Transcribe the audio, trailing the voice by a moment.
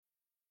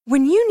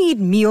When you need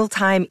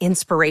mealtime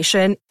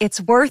inspiration,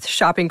 it's worth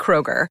shopping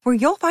Kroger, where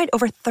you'll find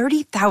over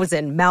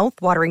 30,000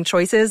 mouth-watering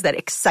choices that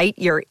excite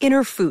your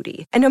inner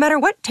foodie. And no matter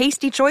what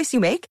tasty choice you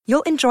make,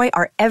 you'll enjoy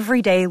our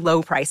everyday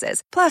low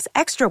prices, plus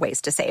extra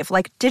ways to save,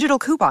 like digital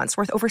coupons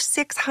worth over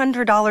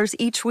 $600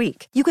 each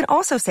week. You can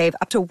also save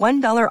up to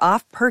 $1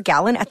 off per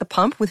gallon at the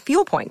pump with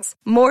fuel points.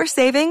 More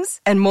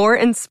savings and more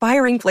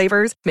inspiring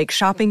flavors make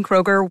shopping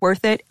Kroger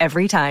worth it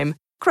every time.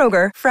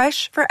 Kroger,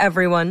 fresh for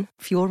everyone.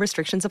 Fuel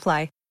restrictions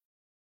apply.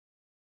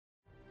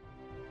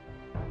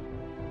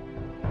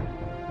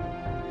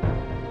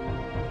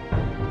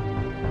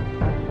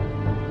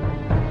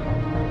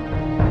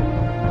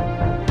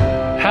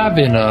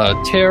 Having a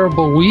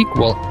terrible week?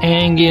 Well,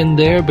 hang in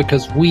there,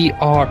 because we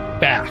are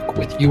back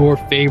with your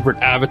favorite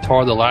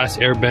Avatar: The Last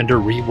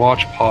Airbender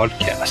rewatch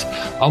podcast.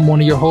 I'm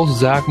one of your hosts,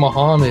 Zach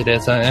Muhammad,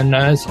 and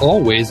as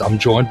always, I'm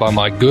joined by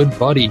my good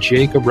buddy,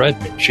 Jacob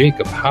Redmond.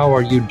 Jacob, how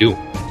are you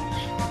doing?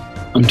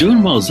 I'm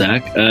doing well,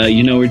 Zach.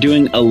 We're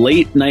doing a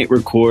late night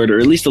record, or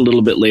at least a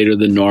little bit later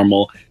than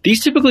normal.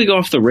 These typically go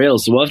off the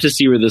rails, so we'll have to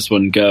see where this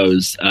one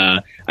goes.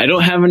 I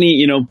don't have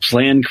any,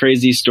 planned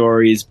crazy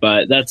stories,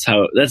 but that's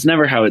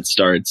never how it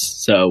starts.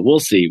 So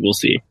we'll see.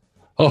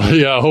 Oh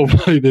yeah,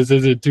 hopefully this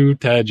isn't too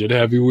tangent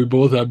heavy. We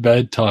both have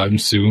bedtime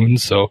soon,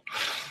 so.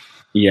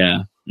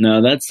 Yeah.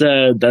 No, that's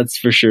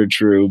for sure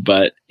true.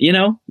 But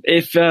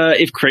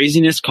if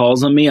craziness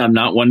calls on me, I'm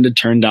not one to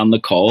turn down the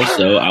call,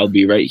 so I'll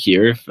be right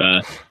here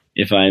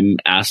if I'm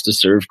asked to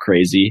serve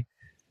crazy.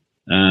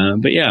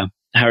 But yeah,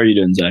 how are you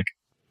doing, Zach?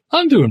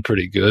 I'm doing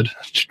pretty good.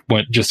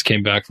 Just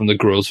came back from the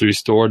grocery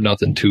store.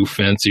 Nothing too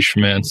fancy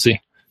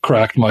schmancy.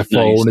 Cracked my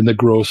phone in the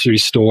grocery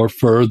store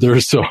further,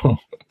 so.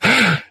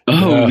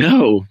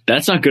 No,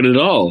 that's not good at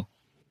all.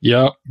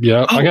 Yeah.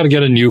 Oh. I got to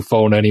get a new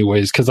phone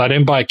anyways, because I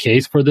didn't buy a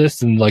case for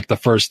this, and like the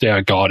first day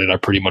I got it, I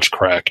pretty much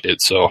cracked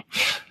it. So.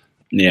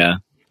 Yeah,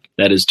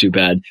 that is too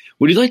bad.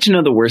 Would you like to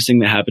know the worst thing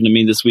that happened to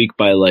me this week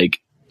by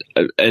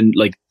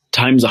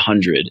times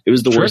 100? It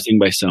was the worst thing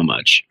by so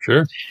much.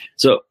 Sure.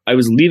 So I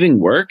was leaving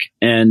work,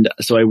 and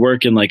so I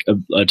work in like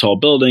a tall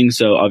building.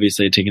 So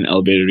obviously I take an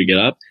elevator to get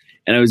up,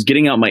 and I was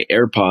getting out my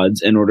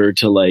AirPods in order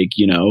to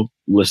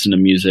listen to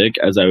music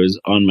as I was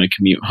on my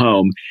commute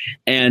home.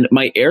 And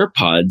my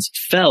AirPods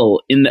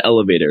fell in the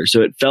elevator.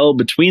 So it fell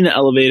between the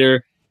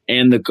elevator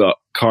and the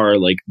car,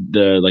 like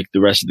the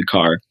rest of the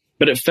car,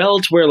 but it fell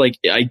to where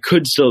I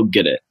could still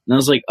get it. And I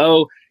was like,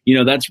 oh,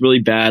 that's really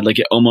bad. Like,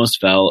 it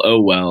almost fell. Oh,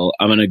 well,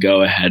 I'm going to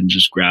go ahead and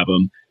just grab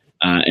them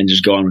and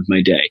just go on with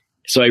my day.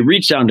 So I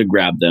reached down to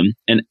grab them.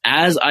 And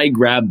as I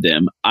grabbed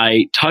them,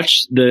 I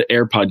touched the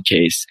AirPod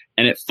case,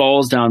 and it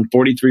falls down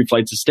 43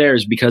 flights of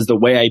stairs because the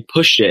way I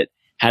pushed it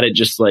had it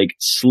just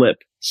slip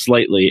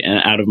slightly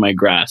and out of my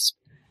grasp.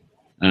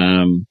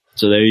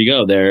 So there you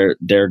go.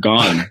 They're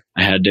gone.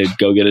 I had to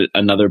go get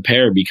another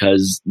pair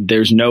because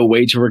there's no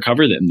way to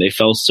recover them. They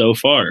fell so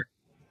far.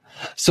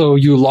 So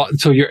your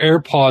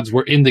AirPods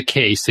were in the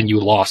case, and you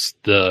lost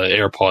the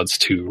AirPods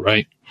too,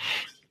 right?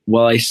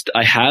 Well,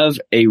 I have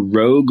a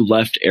rogue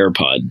left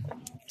AirPod.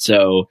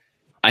 So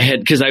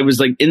because I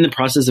was in the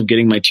process of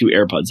getting my two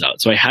AirPods out.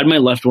 So I had my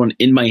left one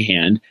in my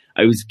hand.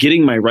 I was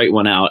getting my right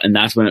one out, and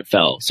that's when it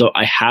fell. So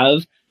I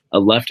have a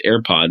left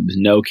AirPod with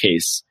no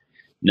case,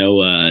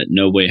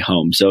 no way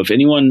home. So if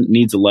anyone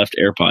needs a left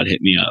AirPod,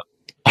 hit me up.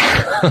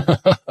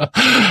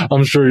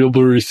 I'm sure you'll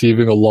be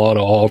receiving a lot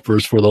of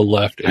offers for the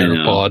left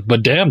AirPod,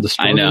 but damn, the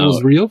struggle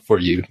was real for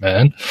you,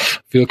 man.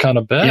 Feel kind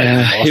of bad.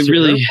 Yeah, it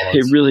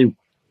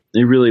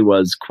really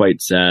was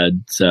quite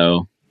sad.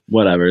 So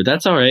whatever,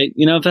 that's all right.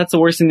 If that's the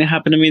worst thing that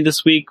happened to me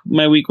this week,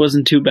 my week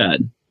wasn't too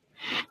bad.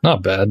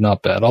 Not bad.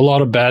 A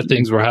lot of bad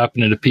things were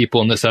happening to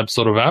people in this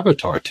episode of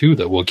Avatar too,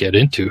 that we'll get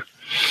into.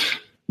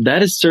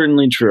 That is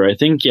certainly true. I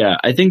think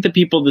the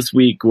people this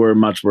week were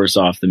much worse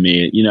off than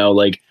me.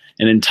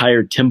 An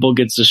entire temple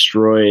gets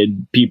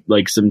destroyed.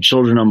 Some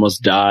children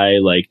almost die.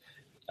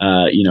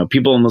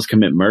 People almost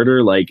commit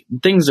murder.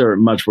 Things are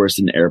much worse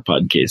than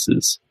AirPod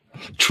cases.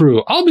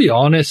 True. I'll be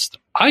honest.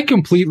 I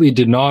completely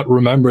did not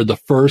remember the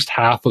first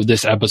half of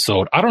this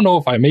episode. I don't know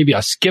if I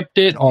skipped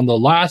it on the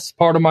last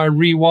part of my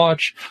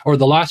rewatch, or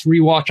the last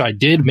rewatch I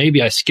did.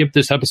 Maybe I skipped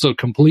this episode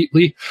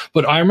completely,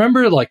 but I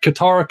remember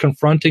Katara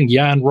confronting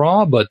Yan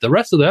Ra, but the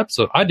rest of the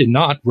episode, I did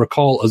not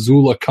recall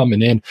Azula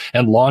coming in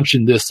and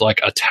launching this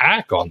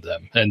attack on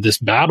them. And this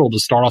battle to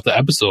start off the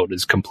episode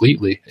is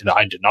and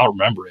I did not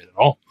remember it at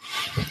all.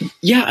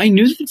 Yeah, I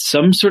knew that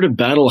some sort of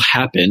battle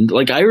happened.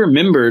 I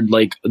remembered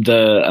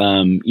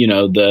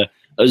the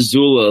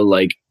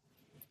Azula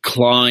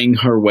clawing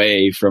her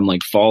way from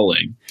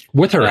falling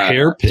with her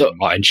hairpin,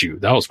 mind you.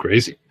 That was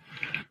crazy.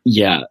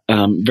 Yeah,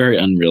 very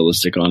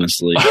unrealistic,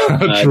 honestly.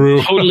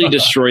 True. Totally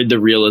destroyed the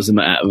realism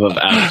of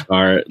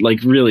Avatar.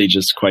 Really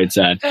just quite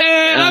sad.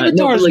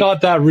 Avatar's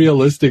not that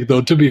realistic,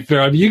 though, to be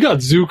fair. I mean, you got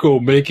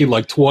Zuko making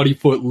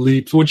 20-foot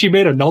leaps, when she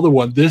made another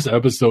one this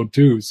episode,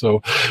 too.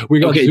 So we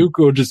got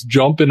Zuko just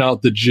jumping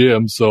out the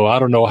gym. So I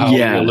don't know how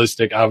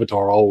realistic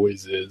Avatar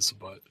always is,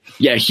 but.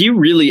 Yeah, he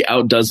really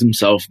outdoes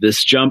himself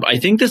this jump. I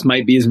think this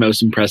might be his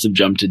most impressive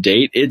jump to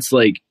date. It's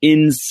like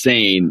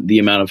insane the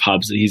amount of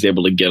hops that he's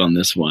able to get on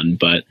this one.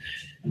 But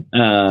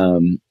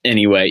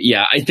anyway,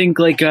 yeah, I think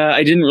like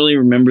I didn't really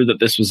remember that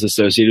this was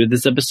associated with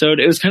this episode.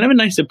 It was kind of a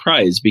nice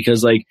surprise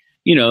because like,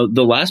 you know,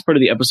 the last part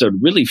of the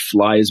episode really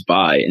flies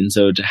by. And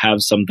so to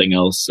have something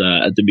else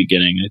at the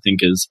beginning, I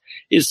think is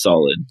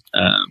solid.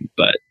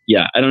 But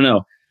yeah, I don't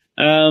know.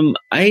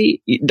 I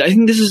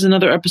think this is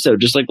another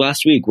episode, just like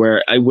last week,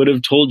 where I would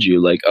have told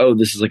you like, oh,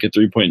 this is like a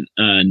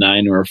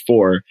 3.9 or a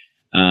 4,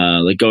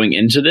 like going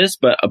into this.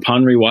 But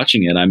upon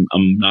rewatching it,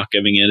 I'm not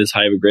giving it as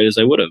high of a grade as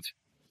I would have.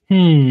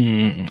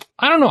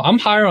 I don't know. I'm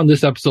higher on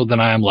this episode than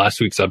I am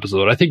last week's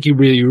episode. I think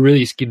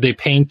they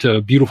paint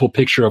a beautiful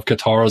picture of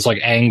Katara's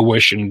like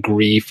anguish and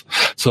grief.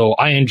 So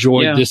I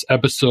enjoyed this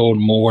episode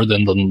more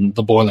than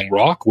the Boiling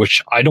Rock,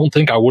 which I don't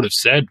think I would have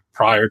said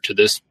prior to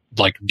this,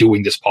 like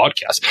doing this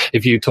podcast.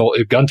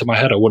 If gun to my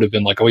head, I would have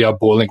been like, oh yeah,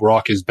 Boiling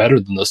Rock is better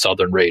than the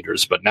Southern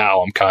Raiders. But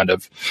now I'm kind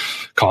of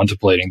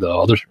contemplating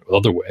the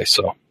other way.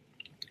 So.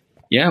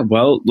 Yeah,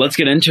 well, let's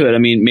get into it. I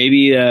mean,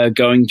 maybe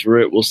going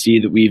through it, we'll see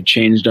that we've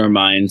changed our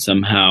mind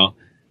somehow,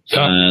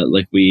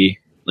 like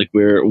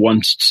we're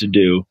wont to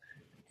do.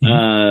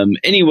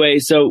 Anyway,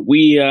 so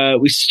we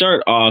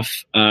start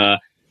off. Aang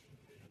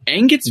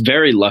gets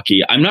very lucky.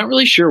 I'm not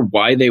really sure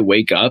why they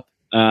wake up,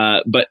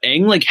 but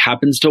Aang like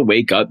happens to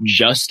wake up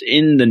just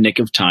in the nick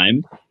of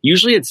time.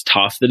 Usually, it's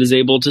Toph that is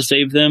able to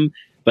save them,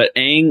 but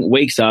Aang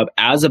wakes up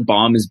as a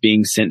bomb is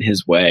being sent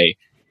his way.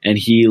 And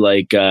he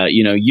like,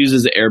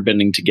 uses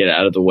airbending to get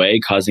out of the way,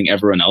 causing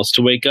everyone else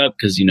to wake up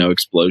because,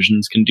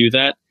 explosions can do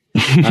that.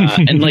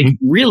 And like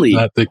really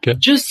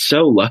just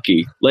so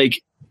lucky,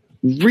 like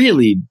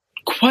really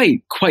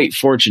quite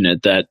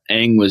fortunate that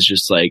Aang was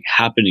just like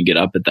happened to get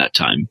up at that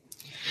time.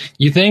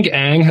 You think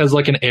Aang has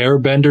like an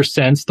airbender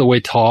sense the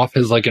way Toph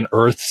has like an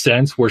earth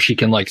sense where she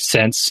can like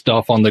sense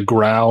stuff on the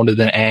ground and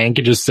then Aang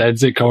can just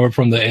sense it coming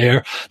from the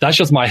air? That's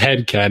just my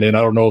headcanon.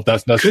 I don't know if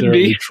that's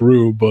necessarily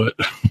true, but...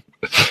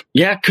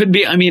 Yeah, could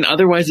be. I mean,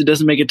 otherwise it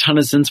doesn't make a ton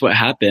of sense what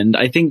happened.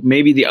 I think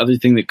maybe the other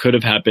thing that could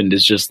have happened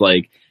is just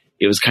like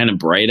it was kind of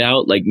bright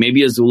out. Like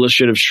maybe Azula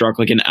should have struck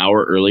like an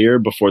hour earlier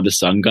before the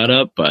sun got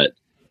up, but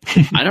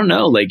I don't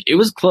know. Like it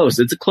was close.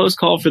 It's a close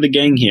call for the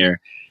gang here.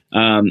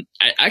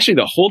 Actually,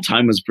 the whole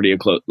time was pretty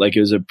close. Like it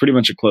was pretty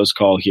much a close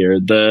call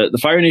here. The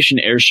Fire Nation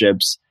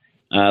airships,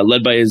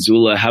 led by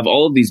Azula, have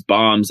all of these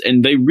bombs,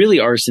 and they really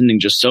are sending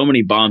just so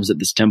many bombs at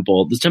this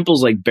temple. This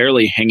temple's like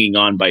barely hanging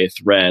on by a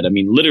thread. I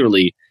mean,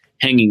 literally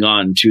hanging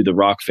on to the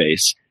rock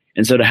face.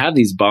 And so to have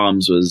these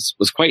bombs was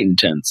quite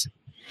intense.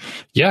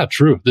 Yeah,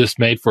 true. This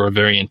made for a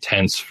very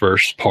intense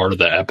first part of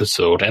the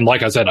episode. And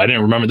like I said, I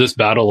didn't remember this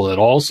battle at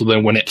all. So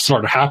then when it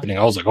started happening,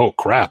 I was like, oh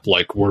crap,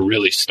 like we're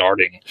really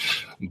starting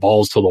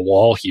balls to the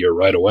wall here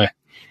right away.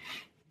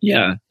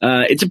 Yeah,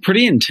 it's a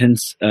pretty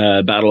intense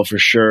battle for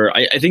sure.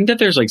 I think that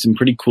there's like some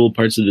pretty cool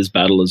parts of this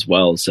battle as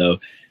well. So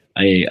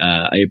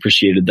I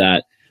appreciated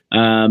that.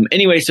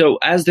 Anyway, so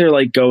as they're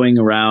like going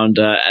around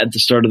at the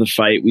start of the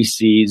fight, we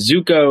see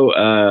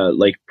Zuko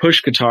like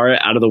push Katara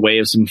out of the way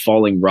of some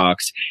falling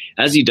rocks.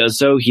 As he does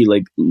so, he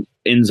like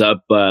ends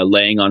up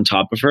laying on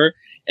top of her,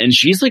 and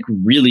she's like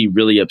really,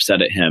 really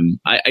upset at him.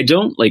 I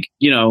don't like,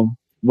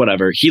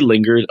 whatever. He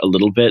lingered a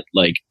little bit,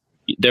 like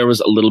there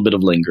was a little bit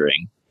of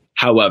lingering.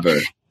 However,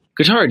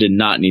 Katara did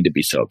not need to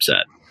be so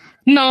upset.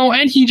 No,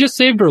 and he just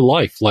saved her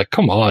life. Like,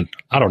 come on.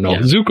 I don't know.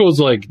 Yeah.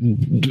 Zuko's like,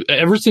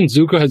 ever since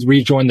Zuko has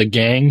rejoined the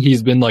gang,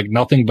 he's been like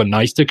nothing but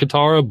nice to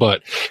Katara,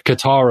 but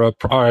Katara,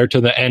 prior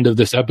to the end of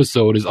this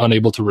episode, is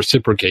unable to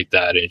reciprocate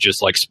that, and it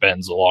just like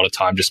spends a lot of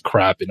time just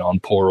crapping on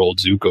poor old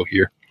Zuko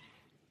here.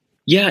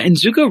 Yeah, and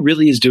Zuko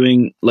really is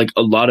doing like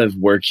a lot of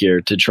work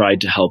here to try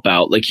to help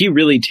out. Like he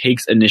really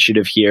takes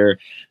initiative here.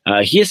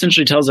 He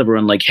essentially tells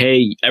everyone like,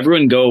 hey,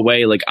 everyone go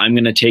away. Like I'm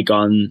going to take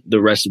on the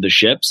rest of the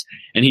ships.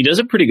 And he does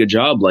a pretty good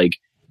job. Like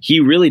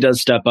he really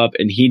does step up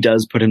and he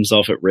does put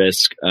himself at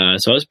risk.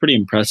 So I was pretty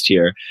impressed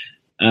here.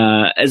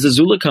 As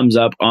Azula comes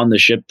up on the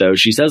ship, though,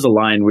 she says a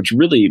line which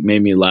really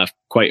made me laugh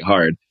quite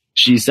hard.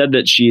 She said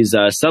that she's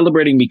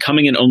celebrating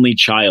becoming an only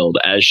child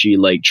as she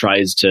like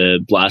tries to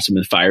blast him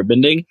with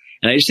firebending.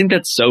 And I just think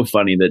that's so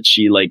funny that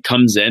she like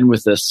comes in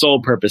with the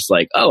sole purpose,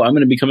 like, oh, I'm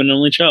going to become an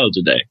only child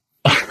today.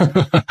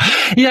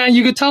 Yeah,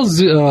 you could tell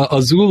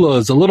Azula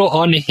is a little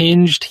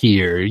unhinged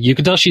here. You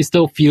could tell she's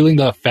still feeling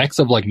the effects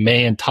of like Mai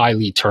and Ty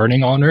Lee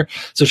turning on her.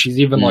 So she's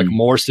even like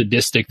more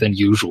sadistic than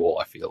usual,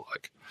 I feel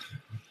like.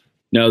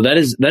 No, that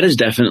is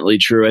definitely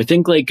true. I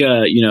think like,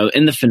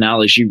 in the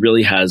finale, she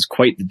really has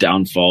quite the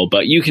downfall,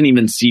 but you can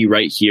even see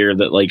right here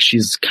that like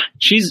she's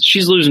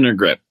losing her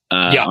grip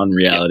on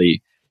reality.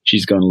 Yeah.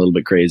 She's going a little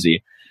bit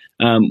crazy.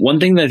 One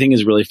thing that I think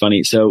is really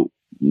funny. So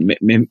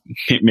maybe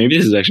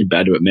this is actually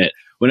bad to admit.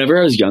 Whenever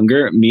I was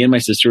younger, me and my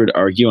sister would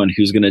argue on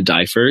who's going to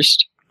die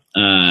first,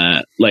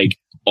 like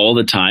all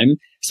the time.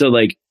 So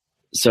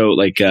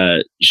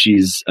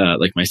she's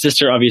like my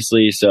sister,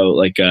 obviously. So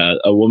like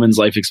a woman's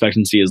life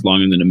expectancy is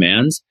longer than a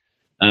man's,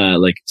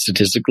 like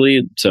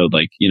statistically. So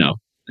like,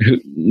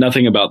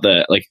 nothing about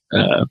the like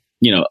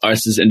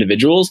us as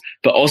individuals,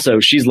 but also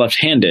she's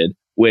left-handed,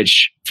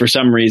 which for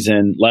some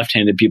reason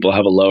left-handed people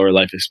have a lower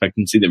life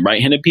expectancy than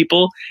right-handed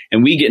people.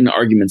 And we get in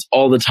arguments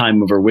all the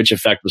time over which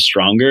effect was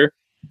stronger.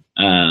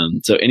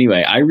 So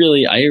anyway, I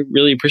really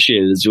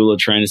appreciated Azula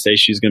trying to say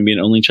she's going to be an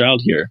only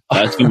child here.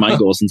 That's been my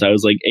goal since I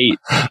was like 8.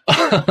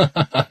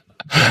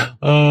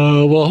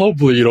 Well,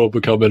 hopefully you don't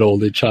become an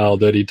only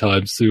child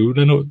anytime soon.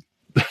 And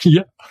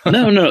yeah.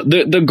 No.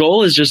 The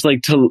goal is just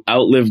like to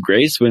outlive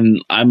Grace when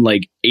I'm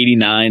like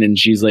 89 and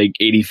she's like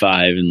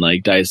 85 and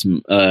like dies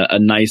a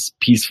nice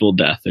peaceful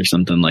death or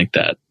something like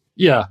that.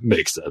 Yeah,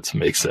 makes sense.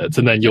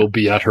 And then you'll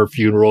be at her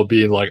funeral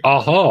being like,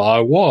 aha,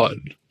 I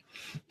won.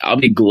 I'll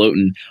be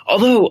gloating.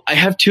 Although I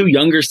have 2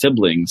 younger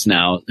siblings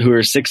now who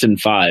are 6 and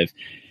 5.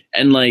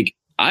 And like,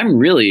 I'm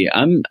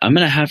going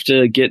to have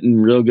to get in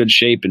real good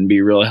shape and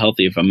be real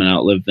healthy if I'm going to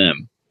outlive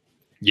them.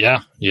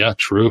 Yeah,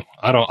 true.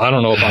 I don't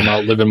know if I'm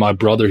outliving my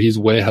brother. He's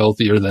way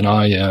healthier than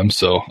I am.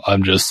 So I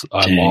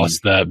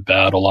lost that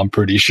battle. I'm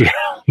pretty sure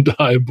I'll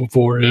die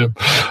before him.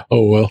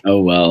 Oh,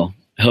 well.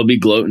 He'll be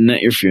gloating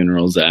at your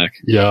funeral, Zach.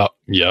 Yeah,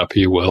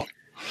 he will.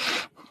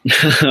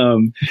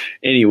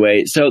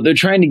 Anyway, so they're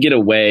trying to get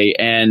away,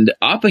 and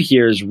Appa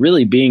here is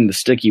really being the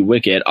sticky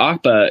wicket.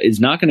 Appa is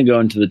not going to go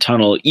into the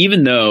tunnel,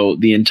 even though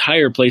the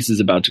entire place is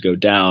about to go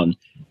down.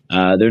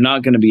 They're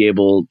not going to be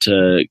able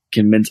to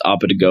convince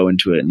Appa to go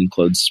into an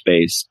enclosed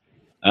space.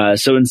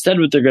 So instead,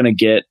 what they're going to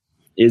get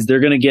is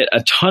they're going to get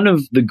a ton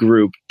of the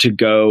group to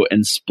go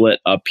and split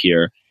up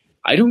here.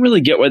 I don't really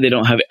get why they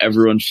don't have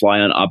everyone fly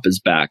on Appa's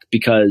back,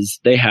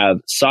 because they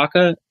have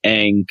Sokka,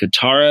 Aang,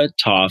 Katara,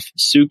 Toph,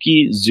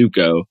 Suki,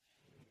 Zuko,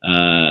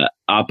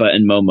 Appa,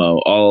 and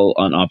Momo all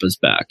on Appa's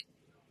back.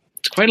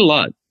 It's quite a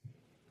lot.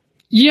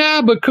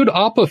 Yeah, but could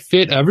Appa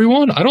fit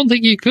everyone? I don't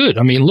think he could.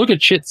 I mean, look at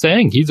Chit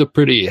Sang. He's a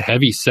pretty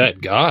heavy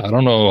set guy. I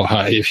don't know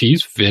if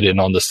he's fitting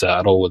on the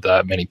saddle with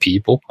that many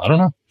people. I don't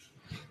know.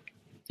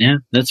 Yeah,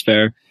 that's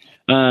fair.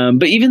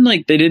 But even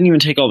like they didn't even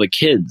take all the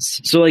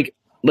kids. So like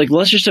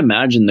let's just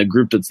imagine the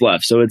group that's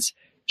left. So it's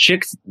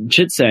Chit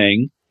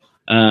Sang,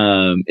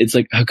 it's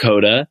like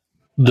Hakoda,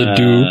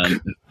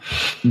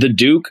 the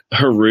Duke,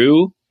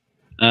 Haru,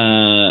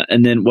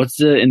 and then what's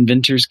the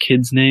inventor's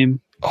kid's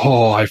name?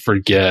 Oh, I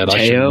forget. Teo?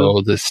 I should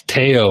know this.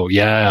 Teo.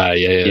 Yeah.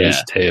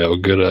 It's Teo.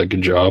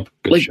 Good job.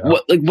 Good job.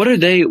 What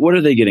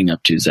are they getting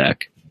up to,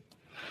 Zach?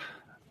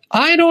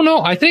 I don't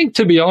know. I think,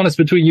 to be honest,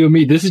 between you and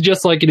me, this is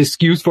just like an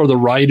excuse for the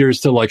writers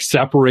to like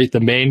separate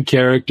the main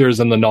characters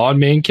and the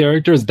non-main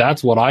characters.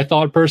 That's what I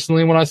thought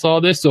personally when I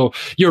saw this. So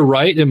you're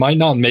right. It might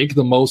not make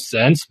the most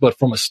sense, but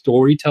from a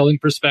storytelling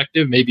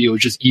perspective, maybe it was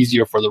just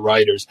easier for the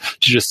writers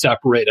to just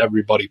separate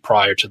everybody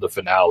prior to the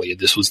finale.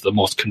 This was the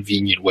most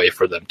convenient way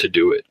for them to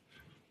do it.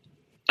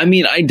 I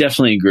mean, I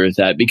definitely agree with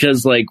that,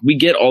 because like we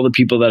get all the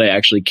people that I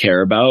actually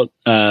care about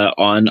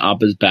on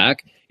Appa's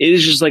back. It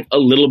is just like a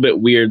little bit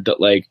weird that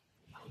like,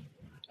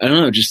 I don't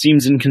know, it just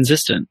seems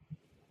inconsistent.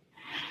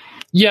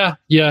 Yeah,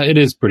 it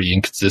is pretty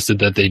inconsistent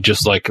that they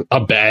just like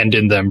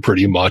abandon them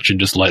pretty much and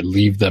just like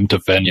leave them to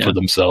fend for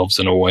themselves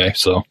in a way.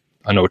 So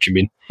I know what you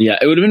mean. Yeah,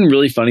 it would have been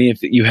really funny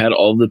if you had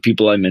all the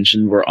people I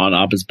mentioned were on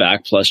Appa's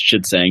back, plus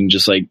Chit Sang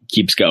just like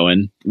keeps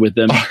going with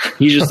them.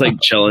 He's just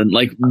like chilling,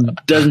 like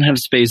doesn't have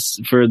space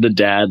for the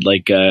dad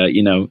like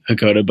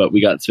Hakoda, but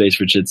we got space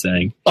for Chit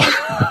Sang.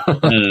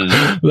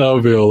 That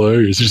would be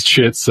hilarious. Just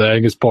Chit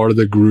Sang as part of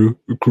the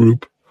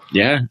group.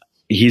 Yeah,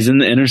 he's in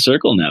the inner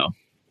circle now.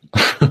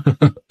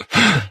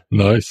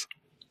 Nice.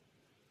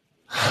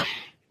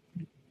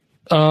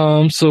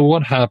 So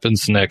what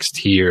happens next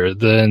here?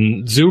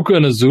 Then Zuko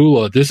and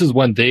Azula, this is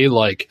when they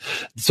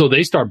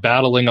they start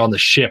battling on the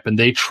ship, and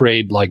they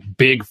trade like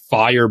big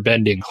fire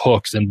bending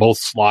hooks and both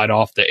slide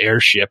off the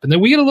airship. And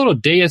then we get a little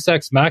Deus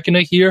Ex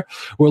Machina here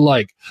where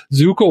like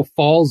Zuko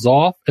falls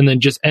off and then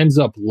just ends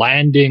up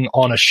landing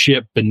on a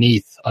ship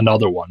beneath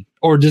another one.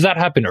 Or does that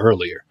happen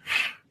earlier?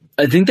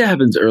 I think that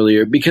happens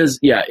earlier because,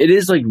 it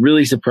is like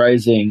really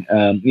surprising.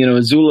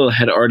 Azula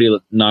had already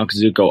knocked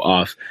Zuko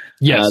off.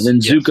 Yes.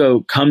 Then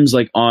Zuko comes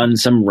like on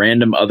some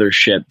random other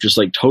ship, just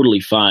like totally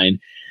fine.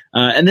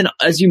 And then,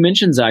 as you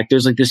mentioned, Zach,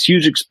 there's like this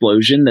huge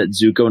explosion that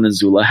Zuko and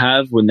Azula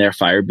have when they're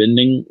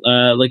firebending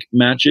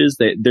matches.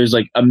 There's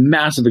like a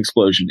massive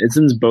explosion. It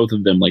sends both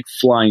of them like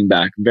flying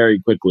back very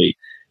quickly.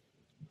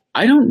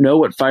 I don't know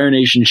what Fire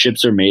Nation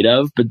ships are made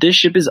of, but this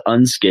ship is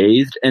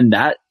unscathed, and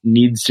that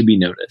needs to be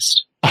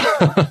noticed.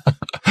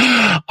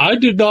 I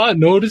did not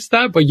notice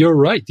that, but you're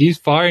right. These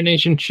Fire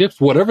Nation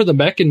ships, whatever the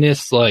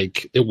mechanist,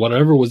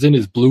 whatever was in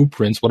his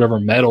blueprints, whatever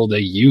metal they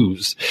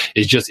use,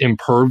 is just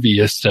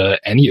impervious to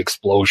any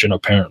explosion,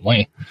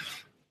 apparently.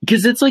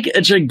 Because it's like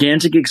a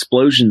gigantic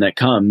explosion that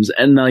comes,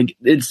 and like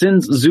it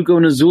sends Zuko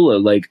and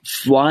Azula like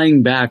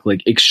flying back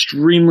like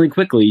extremely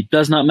quickly.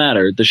 Does not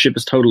matter. The ship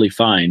is totally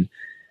fine.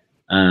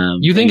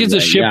 You think it's a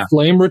ship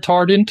flame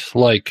retardant?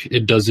 Like,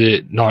 does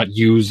it not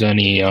use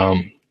any?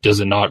 Does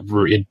it not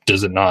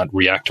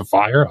react to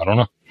fire? I don't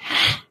know.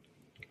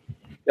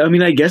 I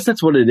mean, I guess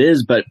that's what it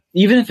is. But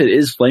even if it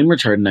is flame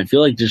retardant, I feel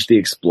like just the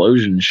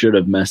explosion should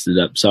have messed it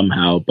up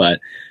somehow.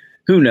 But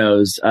who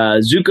knows?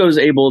 Zuko's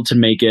able to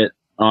make it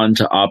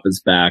onto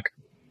Appa's back.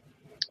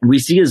 We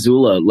see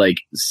Azula like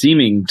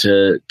seeming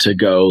to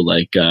go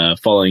like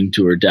falling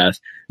to her death.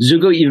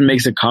 Zuko even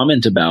makes a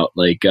comment about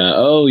like,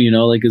 oh, you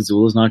know, like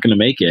Azula's not going to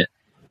make it.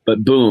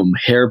 But boom,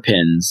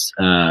 hairpins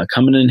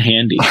coming in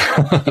handy.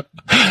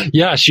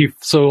 Yeah,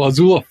 so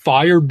Azula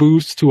fire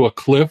boosts to a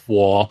cliff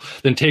wall,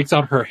 then takes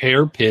out her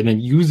hairpin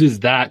and uses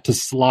that to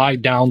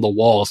slide down the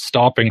wall,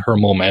 stopping her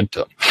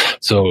momentum.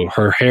 So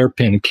her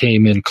hairpin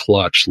came in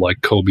clutch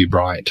like Kobe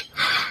Bryant.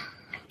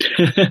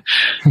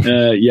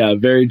 Yeah,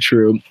 very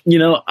true. You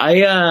know,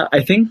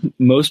 I think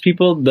most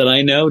people that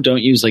I know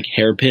don't use like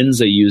hairpins;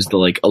 they use the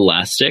like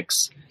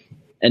elastics.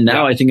 And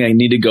now I think I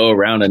need to go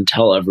around and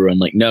tell everyone,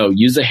 like, no,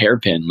 use a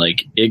hairpin.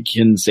 Like, it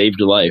can save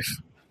your life.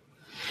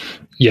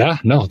 Yeah,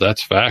 no,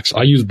 that's facts.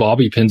 I use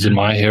bobby pins in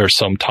my hair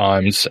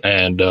sometimes,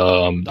 and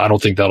I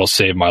don't think that'll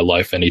save my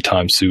life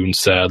anytime soon,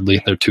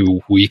 sadly. They're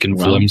too weak and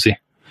flimsy.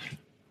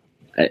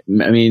 I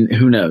mean,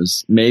 who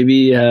knows?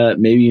 Maybe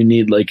you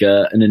need like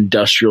an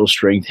industrial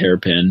strength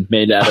hairpin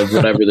made out of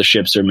whatever the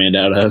ships are made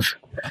out of.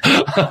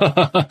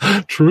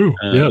 True.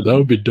 Yeah, that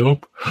would be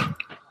dope.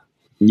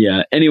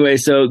 Yeah. Anyway,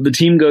 so the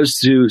team goes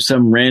to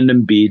some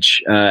random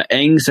beach.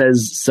 Aang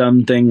says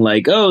something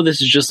like, oh, this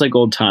is just like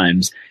old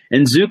times.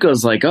 And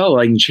Zuko's like, oh,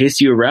 I can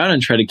chase you around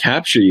and try to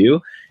capture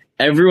you.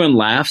 Everyone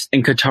laughs,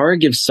 and Katara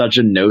gives such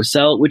a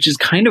no-sell, which is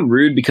kind of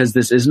rude because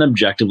this is an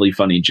objectively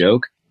funny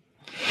joke.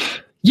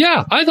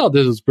 Yeah, I thought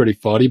this was pretty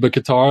funny, but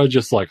Katara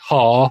just like,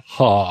 ha,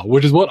 ha,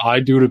 which is what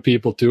I do to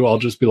people too. I'll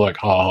just be like,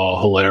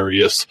 ha,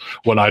 hilarious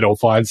when I don't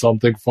find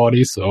something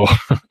funny. So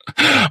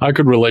I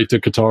could relate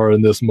to Katara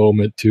in this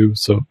moment too.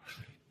 So,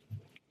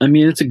 I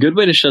mean, it's a good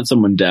way to shut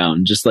someone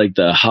down. Just like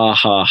the ha,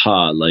 ha,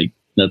 ha, like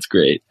that's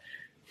great.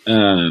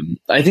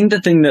 I think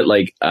the thing that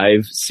like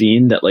I've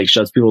seen that like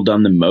shuts people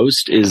down the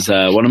most is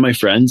one of my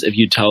friends, if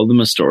you tell them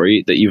a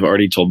story that you've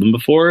already told them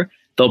before,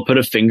 they'll put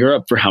a finger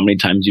up for how many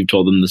times you've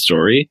told them the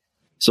story.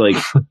 So like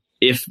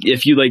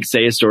if you like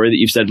say a story that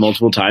you've said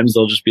multiple times,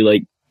 they'll just be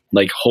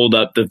like hold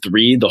up the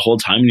 3 the whole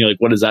time, and you're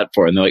like, what is that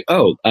for? And they're like,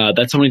 oh,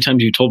 that's how many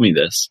times you told me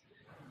this.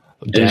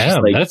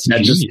 Damn, like, that's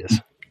genius.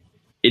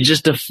 It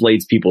just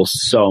deflates people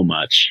so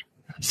much.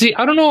 See,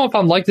 I don't know if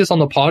I'm like this on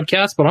the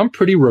podcast, but I'm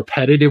pretty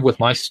repetitive with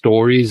my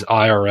stories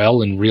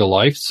IRL in real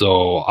life.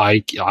 So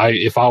I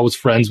if I was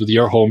friends with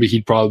your homie,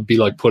 he'd probably be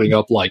like putting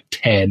up like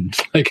 10,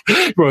 like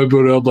probably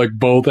putting up like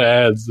both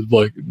ads,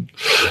 like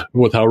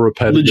with how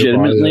repetitive.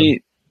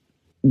 Legitimately,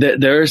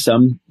 there are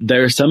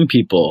some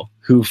people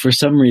who, for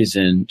some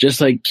reason,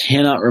 just like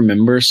cannot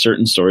remember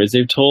certain stories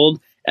they've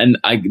told. And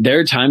there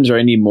are times where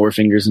I need more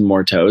fingers and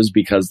more toes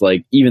because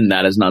like even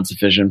that is not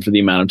sufficient for the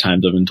amount of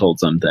times I've been told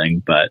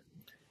something. But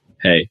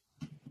hey,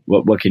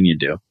 what can you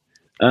do?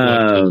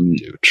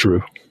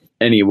 True.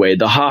 Anyway,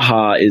 the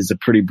haha is a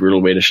pretty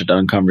brutal way to shut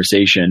down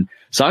conversation.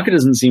 Sokka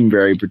doesn't seem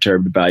very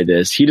perturbed by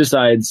this. He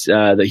decides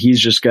that he's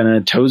just going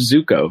to toast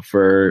Zuko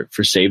for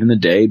saving the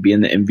day,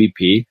 being the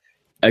MVP.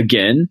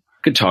 Again,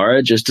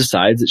 Katara just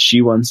decides that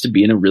she wants to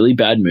be in a really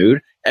bad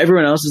mood.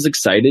 Everyone else is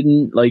excited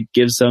and like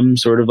gives some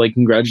sort of like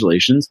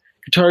congratulations.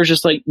 Katara's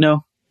just like,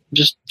 no,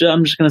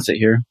 I'm just going to sit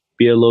here,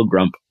 be a little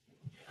grump.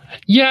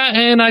 Yeah,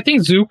 and I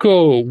think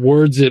Zuko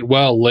words it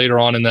well later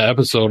on in the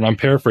episode, and I'm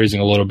paraphrasing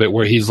a little bit,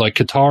 where he's like,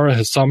 Katara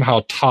has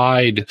somehow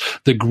tied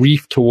the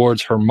grief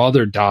towards her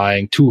mother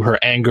dying to her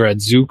anger at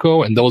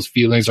Zuko, and those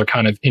feelings are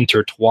kind of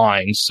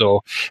intertwined.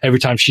 So every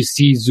time she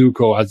sees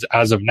Zuko,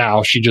 as of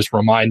now, she just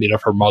reminded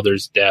of her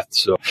mother's death.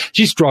 So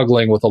she's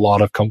struggling with a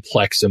lot of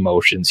complex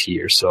emotions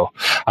here. So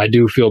I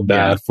do feel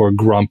bad for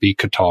grumpy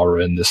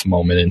Katara in this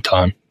moment in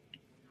time.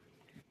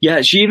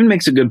 Yeah, she even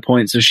makes a good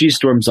point. So she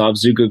storms off.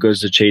 Zuko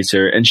goes to chase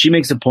her, and she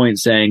makes a point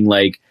saying,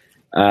 like,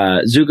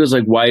 Zuko's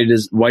like, why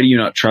do you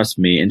not trust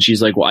me? And she's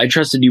like, well, I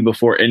trusted you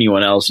before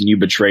anyone else, and you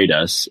betrayed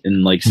us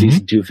in like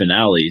season 2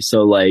 finale.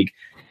 So like,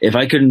 if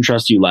I couldn't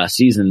trust you last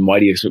season, why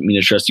do you expect me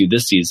to trust you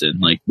this season?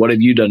 Like, what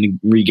have you done to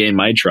regain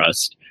my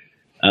trust?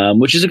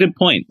 Which is a good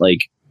point.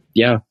 Like,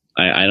 yeah,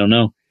 I don't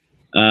know.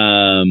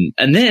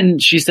 And then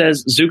she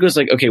says, Zuko's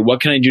like, okay, what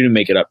can I do to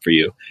make it up for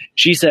you?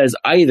 She says,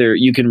 either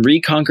you can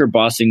reconquer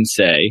Ba Sing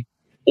Se,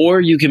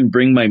 or you can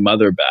bring my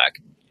mother back.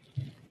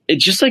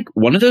 It's just like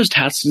one of those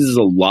tasks is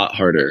a lot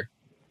harder.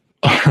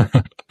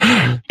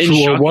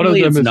 Sure, one of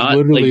them is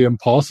literally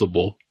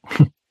impossible.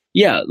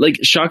 Yeah, like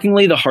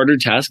shockingly, the harder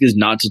task is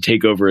not to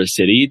take over a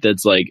city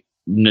that's like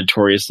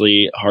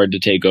notoriously hard to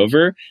take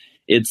over.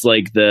 It's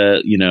like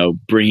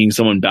bringing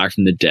someone back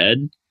from the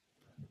dead.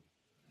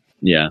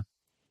 Yeah.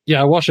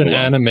 Yeah, I watched an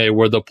anime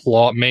where the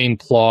main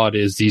plot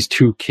is these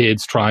 2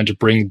 kids trying to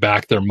bring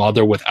back their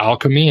mother with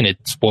alchemy, and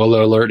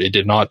spoiler alert, it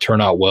did not turn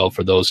out well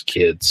for those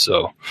kids.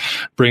 So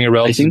bringing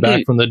relatives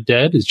back from the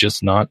dead is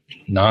just not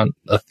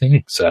a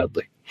thing,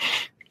 sadly.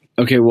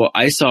 Okay, well,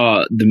 I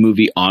saw the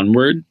movie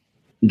Onward,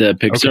 the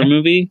Pixar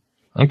movie,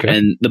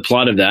 and the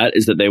plot of that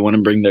is that they want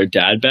to bring their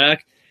dad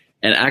back,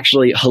 and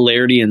actually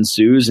hilarity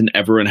ensues, and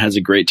everyone has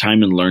a great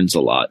time and learns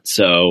a lot.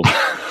 So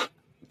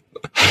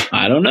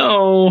I don't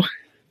know.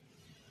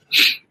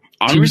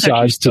 2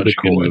 sides to the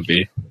coin.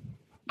 Movie.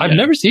 I've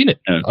never seen it.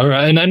 All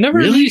right. And I never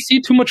really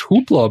see too much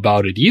hoopla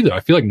about it either. I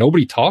feel like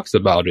nobody talks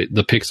about it,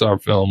 the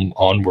Pixar film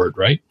Onward,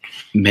 right?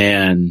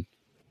 Man,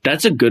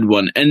 that's a good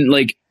one. And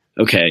like,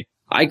 okay,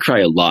 I cry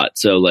a lot.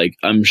 So like,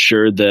 I'm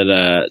sure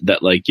that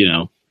like, you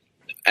know,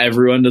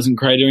 everyone doesn't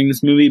cry during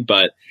this movie,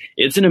 but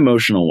it's an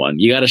emotional one.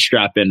 You got to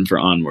strap in for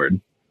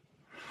Onward.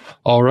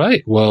 All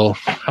right. Well,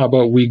 how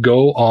about we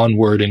go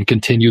onward and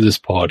continue this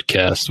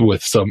podcast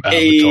with some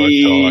Avatar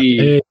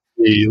talk?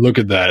 Hey, look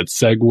at that.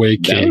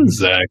 Segway King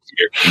Zach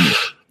here.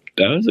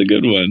 That was a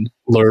good one.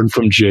 Learn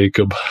from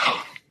Jacob.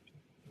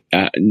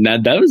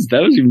 That was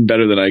even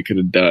better than I could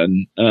have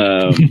done.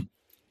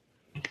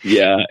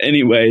 Yeah.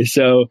 Anyway,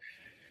 so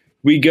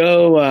we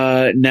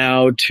go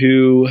now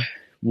to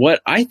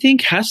what I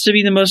think has to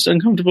be the most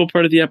uncomfortable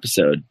part of the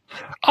episode.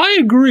 I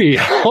agree.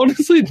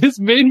 Honestly, this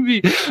made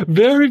me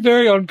very,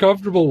 very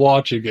uncomfortable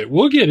watching it.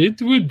 We'll get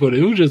into it, but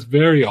it was just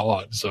very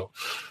odd. So,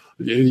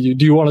 do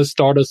you want to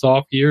start us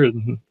off here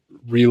and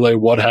relay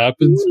what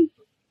happens?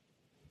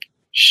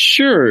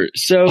 Sure.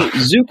 So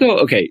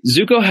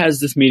Zuko has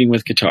this meeting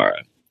with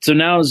Katara. So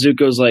now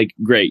Zuko's like,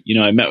 great, you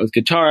know, I met with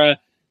Katara,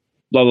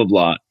 blah, blah,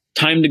 blah.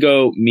 Time to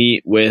go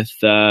meet with,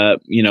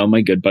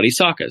 my good buddy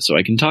Sokka so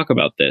I can talk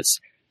about this.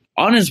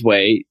 On his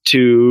way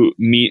to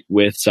meet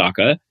with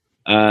Sokka,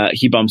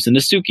 he bumps into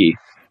Suki.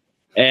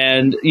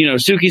 And, you know,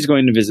 Suki's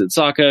going to visit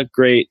Sokka.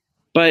 Great.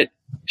 But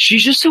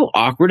she's just so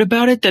awkward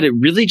about it that it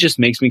really just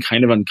makes me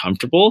kind of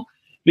uncomfortable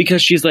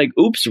because she's like,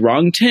 oops,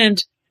 wrong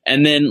tint.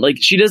 And then like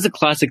she does the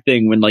classic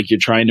thing when like you're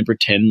trying to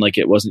pretend like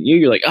it wasn't you.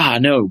 You're like,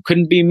 no,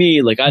 couldn't be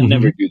me. Like I'd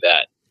never do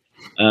that.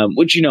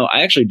 Which, you know,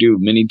 I actually do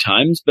many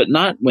times, but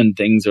not when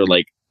things are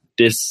like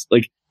this.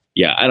 Like,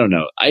 yeah, I don't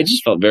know. I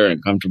just felt very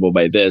uncomfortable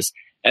by this.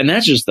 And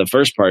that's just the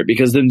first part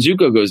because then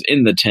Zuko goes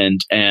in the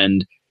tent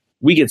and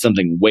we get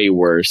something way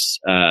worse.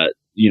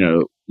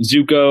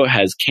 Zuko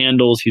has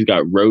candles. He's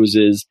got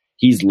roses.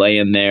 He's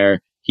laying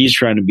there. He's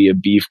trying to be a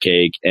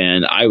beefcake.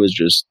 And I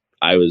was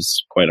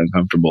quite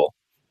uncomfortable.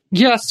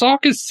 Yeah,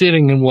 Sokka's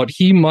sitting in what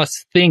he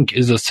must think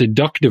is a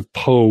seductive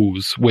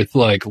pose with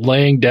like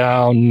laying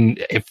down,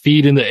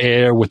 feet in the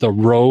air with a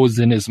rose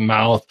in his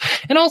mouth.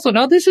 And also,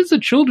 now this is a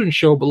children's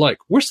show, but like,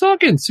 were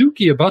Sokka and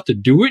Suki about to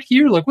do it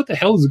here? Like, what the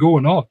hell is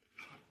going on?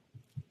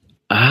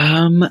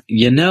 I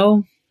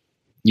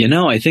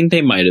think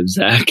they might have,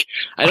 Zach.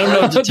 I don't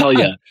know what to tell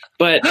you,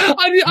 but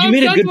you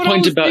made a good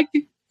point about.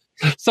 Thinking.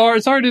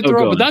 Sorry to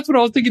interrupt, but that's what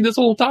I was thinking this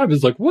whole time.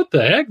 Is like, what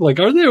the heck? Like,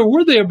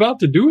 were they about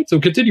to do it? So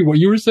continue what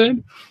you were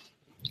saying.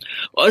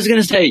 Well, I was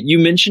going to say, you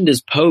mentioned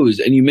his pose,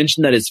 and you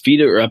mentioned that his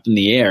feet are up in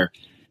the air.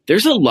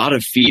 There's a lot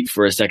of feet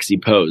for a sexy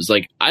pose.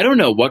 Like, I don't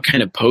know what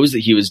kind of pose that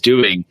he was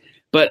doing,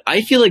 but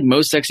I feel like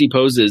most sexy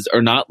poses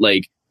are not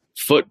like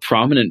foot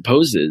prominent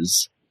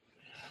poses.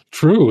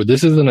 True.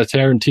 This isn't a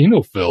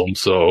Tarantino film,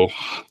 so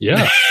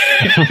yeah.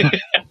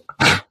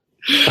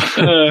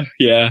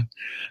 Yeah.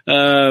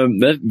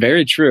 That's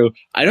very true.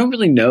 I don't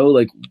really know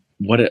like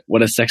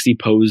what a sexy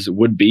pose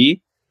would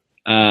be.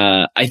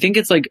 I think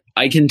it's like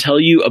I can tell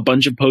you a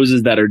bunch of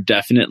poses that are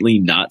definitely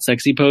not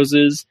sexy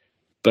poses,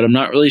 but I'm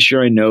not really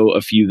sure I know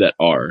a few that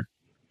are.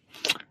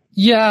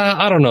 Yeah,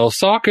 I don't know.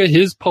 Sokka,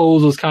 his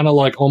pose was kind of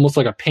like almost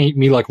like a paint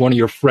me like one of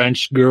your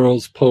French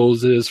girls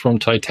poses from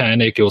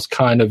Titanic. It was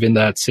kind of in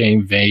that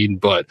same vein,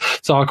 but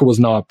Sokka was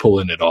not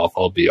pulling it off,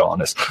 I'll be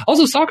honest.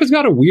 Also, Sokka's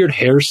got a weird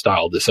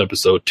hairstyle this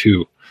episode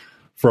too,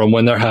 from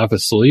when they're half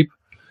asleep.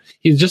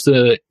 He's just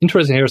an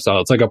interesting hairstyle.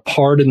 It's like a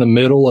part in the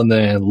middle and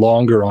then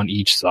longer on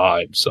each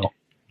side. So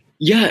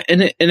yeah,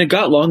 and it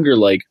got longer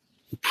like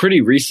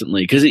pretty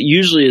recently because it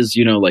usually is,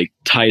 you know, like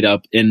tied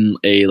up in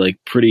a like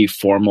pretty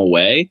formal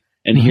way.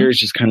 And here it's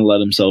just kind of let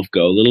himself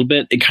go a little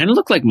bit. It kind of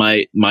looked like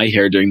my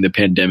hair during the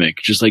pandemic,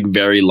 just like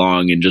very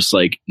long and just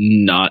like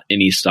not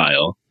any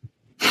style.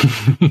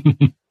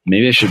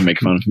 Maybe I shouldn't make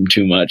fun of him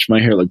too much. My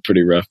hair looked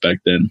pretty rough back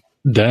then.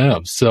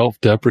 Damn,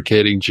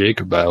 self-deprecating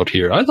Jacob out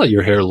here. I thought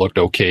your hair looked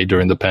okay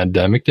during the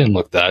pandemic. Didn't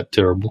look that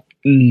terrible.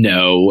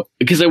 No,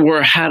 because I wore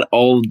a hat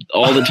all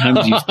the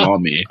times you saw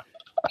me.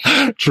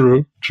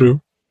 True.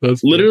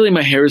 That's literally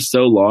my hair is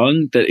so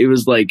long that it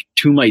was like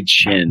to my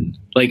chin,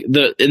 like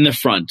in the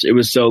front. It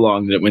was so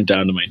long that it went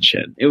down to my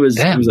chin. It was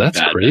that's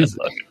bad, crazy.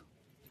 Bad look.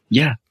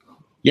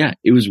 Yeah,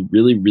 it was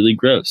really, really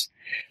gross.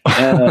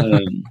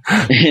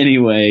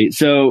 Anyway,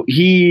 so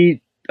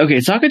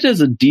Sokka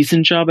does a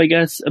decent job, I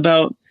guess,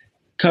 about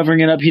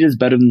covering it up. He does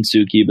better than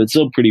Suki, but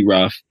still pretty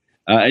rough.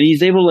 And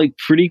he's able to like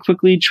pretty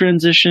quickly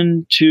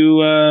transition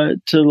to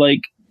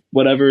like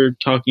whatever,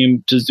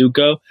 talking to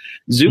Zuko.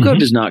 Zuko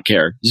does not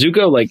care.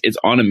 Zuko like is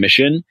on a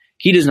mission.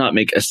 He does not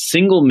make a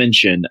single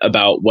mention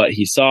about what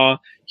he saw.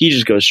 He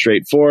just goes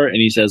straight for it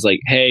and he says like,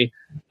 hey,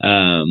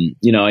 I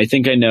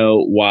think I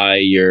know why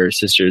your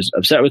sister's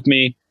upset with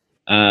me.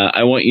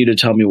 I want you to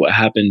tell me what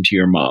happened to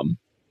your mom.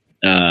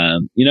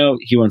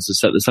 He wants to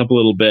set this up a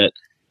little bit.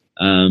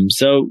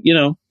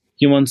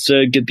 He wants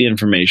to get the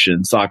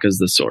information. Sokka's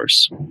the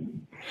source.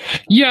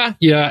 Yeah,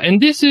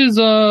 and this is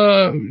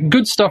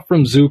good stuff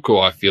from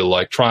Zuko, I feel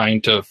like,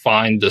 trying to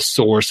find the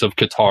source of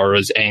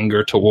Katara's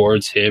anger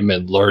towards him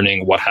and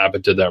learning what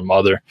happened to their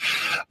mother.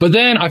 But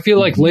then I feel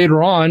like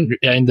later on,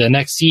 in the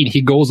next scene,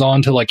 he goes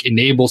on to like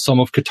enable some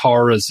of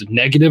Katara's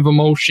negative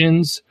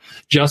emotions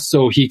just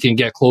so he can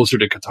get closer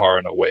to Katara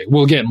in a way.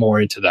 We'll get more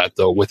into that,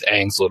 though, with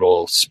Aang's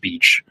little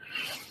speech.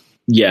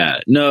 Yeah,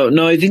 no,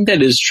 I think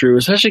that is true,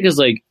 especially because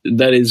like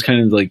that is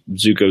kind of like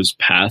Zuko's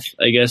path,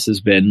 I guess,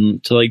 has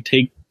been to like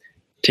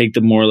take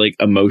the more like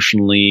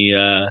emotionally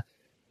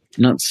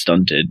not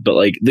stunted, but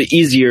like the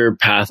easier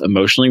path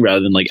emotionally rather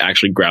than like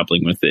actually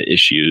grappling with the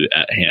issue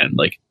at hand.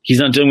 Like he's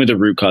not dealing with the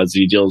root cause,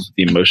 he deals with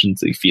the emotions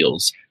that he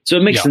feels. So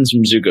it makes sense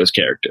from Zuko's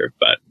character.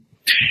 But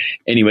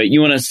anyway,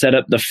 you want to set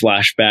up the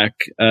flashback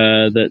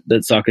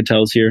that Sokka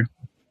tells here?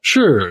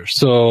 Sure.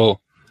 So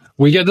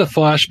we get the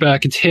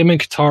flashback. It's him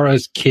and Katara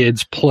as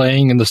kids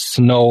playing in the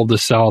snow of the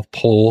South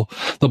Pole.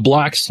 The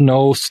black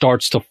snow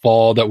starts to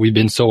fall that we've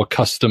been so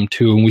accustomed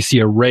to, and we see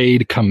a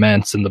raid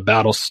commence and the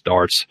battle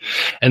starts.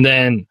 And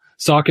then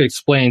Sokka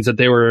explains that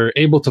they were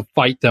able to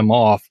fight them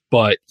off,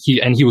 but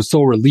he was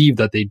so relieved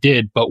that they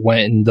did, but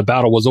when the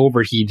battle was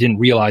over, he didn't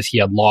realize he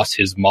had lost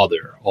his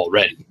mother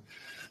already.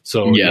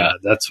 So yeah,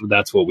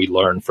 that's what we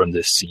learned from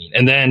this scene.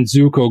 And then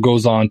Zuko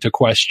goes on to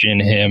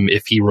question him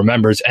if he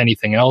remembers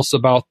anything else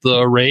about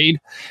the raid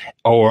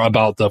or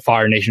about the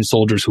Fire Nation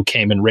soldiers who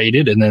came and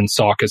raided. And then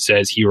Sokka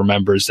says he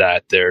remembers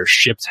that their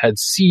ships had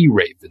sea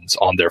ravens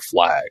on their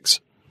flags.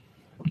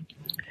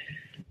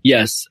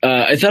 Yes,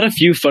 I thought a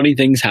few funny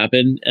things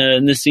happen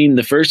in this scene.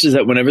 The first is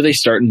that whenever they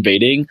start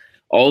invading,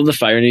 all of the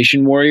Fire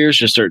Nation warriors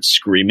just start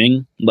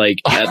screaming, like,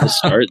 at the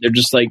start. They're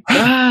just like,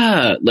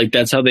 ah! Like,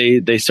 that's how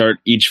they start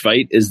each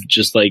fight, is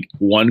just, like,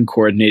 one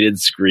coordinated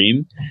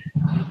scream.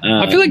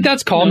 I feel like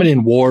that's common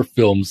in war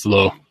films,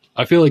 though.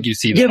 I feel like you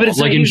see that. Yeah, but it's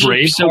like in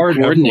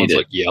Braveheart, everyone's,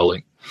 like,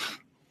 yelling.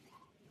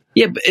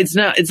 Yeah, but it's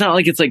not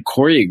like it's, like,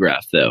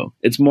 choreographed, though.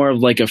 It's more of,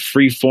 like, a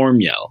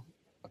free-form yell.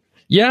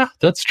 Yeah,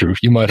 that's true.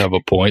 You might have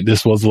a point.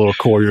 This was a little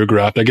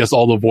choreographed. I guess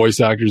all the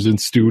voice actors in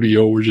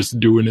studio were just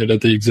doing it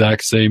at the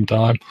exact same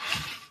time.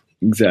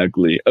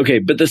 Exactly. Okay,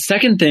 but the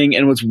second thing,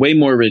 and what's way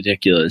more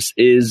ridiculous,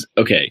 is,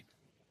 okay,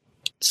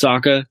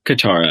 Sokka,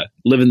 Katara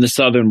live in the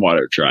Southern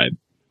Water Tribe.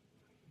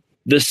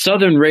 The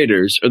Southern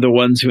Raiders are the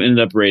ones who ended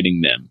up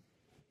raiding them.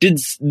 Did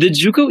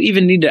Zuko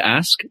even need to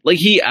ask? Like,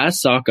 he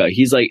asked Sokka,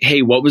 he's like,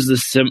 hey, what was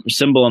the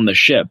symbol on the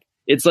ship?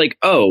 It's like,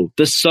 oh,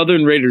 the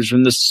Southern Raiders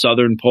from the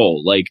Southern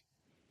Pole. Like,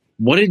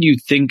 what did you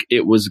think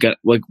it was?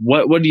 Like,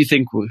 what do you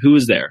think? Who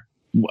was there?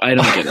 I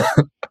don't get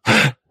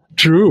it.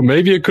 True.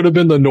 Maybe it could have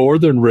been the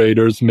Northern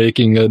Raiders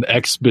making an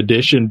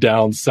expedition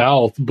down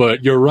south,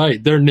 but you're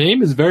right. Their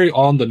name is very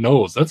on the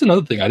nose. That's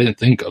another thing I didn't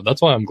think of.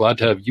 That's why I'm glad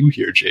to have you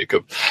here,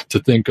 Jacob, to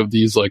think of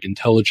these like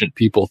intelligent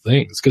people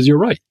things. Because you're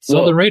right.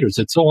 Southern Raiders,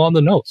 it's so on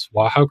the nose.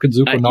 Wow, how could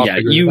Zuko not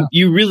figure it out?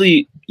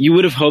 You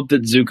would have hoped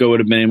that Zuko would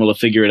have been able to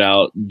figure it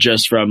out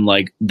just from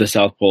like the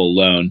South Pole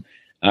alone.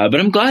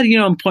 But I'm glad,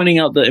 I'm pointing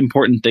out the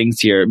important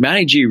things here.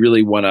 Matty G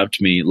really one-upped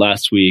me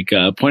last week,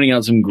 pointing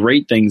out some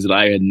great things that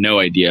I had no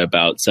idea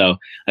about. So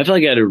I feel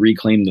like I had to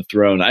reclaim the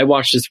throne. I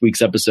watched this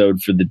week's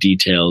episode for the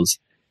details,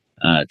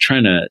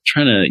 trying to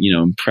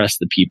impress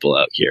the people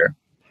out here.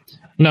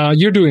 Nah,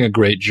 you're doing a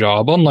great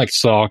job. Unlike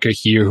Sokka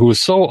here, who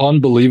is so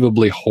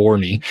unbelievably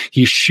horny,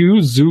 he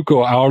shoos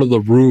Zuko out of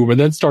the room and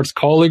then starts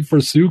calling for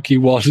Suki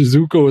while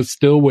Zuko is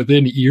still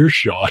within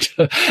earshot.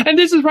 And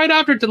this is right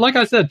after, like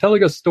I said,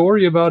 telling a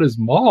story about his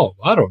mom.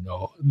 I don't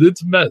know.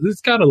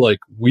 It's kind of like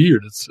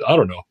weird. I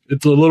don't know.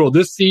 It's a little,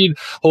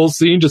 whole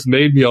scene just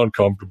made me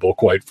uncomfortable,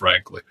 quite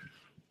frankly.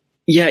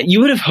 Yeah, you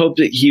would have hoped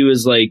that he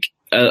was like,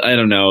 I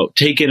don't know,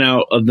 taken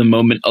out of the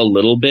moment a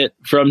little bit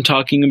from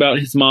talking about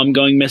his mom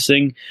going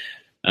missing.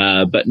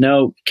 But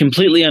no,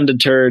 completely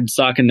undeterred.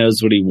 Sokka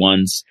knows what he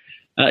wants.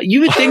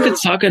 You would think that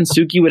Sokka and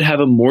Suki would have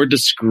a more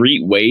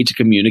discreet way to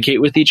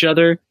communicate with each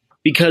other,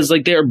 because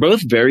like they are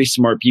both very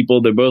smart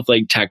people. They're both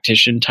like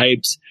tactician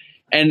types.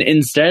 And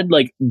instead,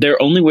 like their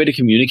only way to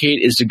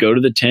communicate is to go to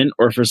the tent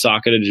or for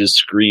Sokka to just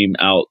scream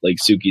out like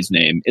Suki's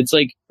name. It's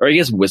like, or I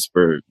guess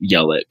whisper,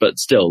 yell it, but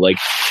still like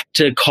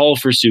to call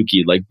for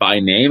Suki like by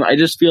name. I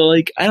just feel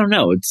like, I don't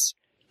know.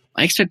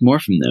 I expect more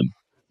from them.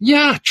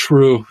 Yeah,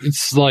 true.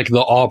 It's like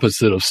the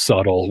opposite of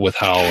subtle with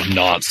how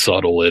not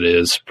subtle it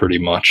is, pretty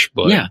much.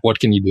 But yeah. What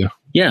can you do?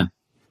 Yeah.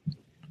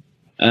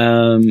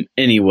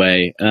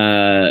 Anyway,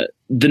 the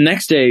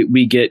next day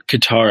we get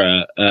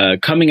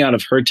Katara coming out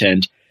of her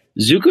tent.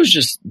 Zuko's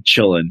just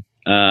chilling.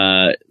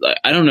 I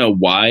don't know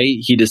why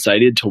he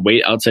decided to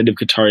wait outside of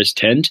Katara's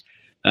tent,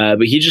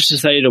 but he just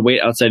decided to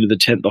wait outside of the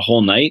tent the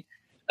whole night.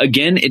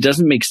 Again, it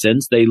doesn't make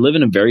sense. They live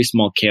in a very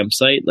small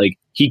campsite. Like,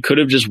 he could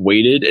have just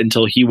waited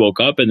until he woke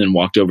up and then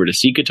walked over to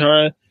see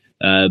Katara.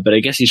 But I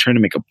guess he's trying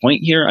to make a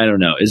point here. I don't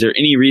know. Is there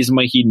any reason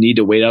why he'd need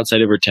to wait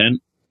outside of her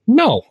tent?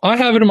 No, I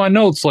have it in my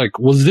notes. Like,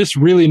 was this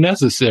really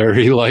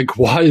necessary? Like,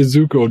 why is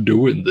Zuko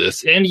doing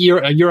this? And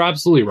you're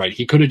absolutely right.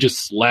 He could have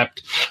just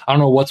slept. I don't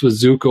know what's with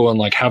Zuko and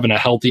like having a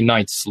healthy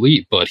night's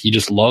sleep, but he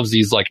just loves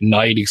these like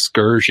night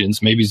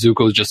excursions. Maybe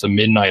Zuko's just a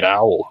midnight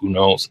owl. Who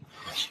knows?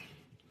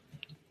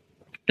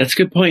 That's a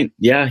good point.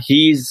 Yeah,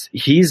 he's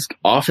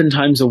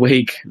oftentimes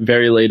awake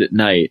very late at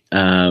night.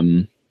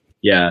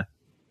 Yeah,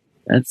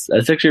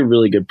 that's actually a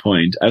really good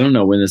point. I don't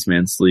know when this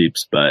man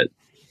sleeps, but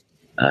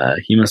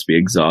he must be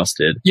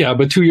exhausted. Yeah,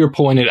 but to your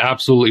point, it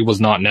absolutely was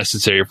not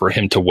necessary for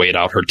him to wait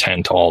out her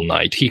tent all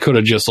night. He could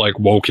have just like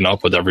woken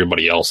up with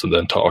everybody else and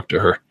then talked to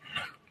her.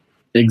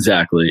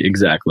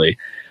 Exactly.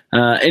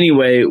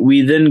 Anyway,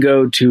 we then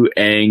go to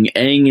Aang.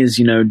 Aang is,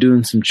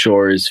 doing some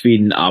chores,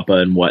 feeding Appa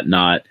and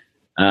whatnot.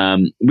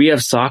 We have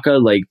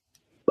Sokka, like,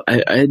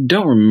 I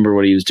don't remember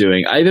what he was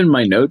doing. I have in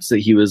my notes that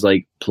he was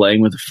like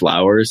playing with a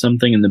flower or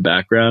something in the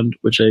background,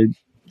 which I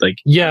like.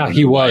 Yeah,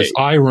 he was.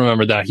 I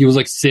remember that. He was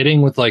like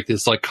sitting with like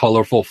this like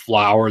colorful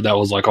flower that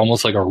was like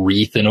almost like a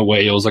wreath in a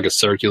way. It was like a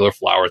circular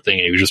flower thing,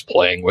 and he was just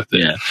playing with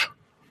it. Yeah.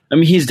 I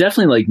mean, he's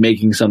definitely like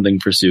making something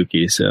for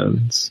Suki, so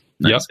it's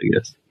nice, I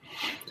guess.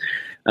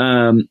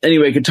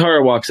 Anyway,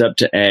 Katara walks up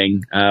to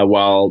Aang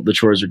while the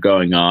chores are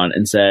going on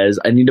and says,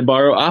 "I need to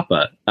borrow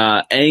Appa."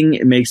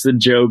 Aang makes the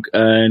joke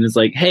and is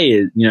like, "Hey,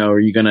 are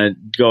you gonna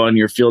go on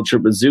your field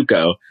trip with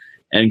Zuko?"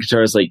 And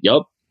Katara's like,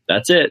 "Yup,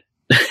 that's it."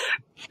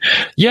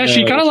 Yeah,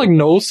 she kind of like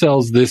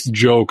no-sells this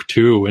joke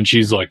too, and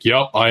she's like,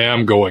 "Yup, I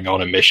am going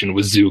on a mission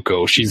with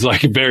Zuko." She's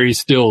like very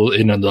still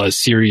in a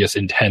serious,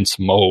 intense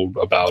mode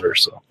about her.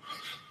 So.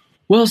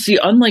 Well, see,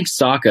 unlike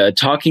Sokka,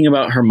 talking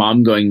about her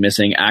mom going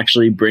missing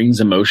actually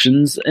brings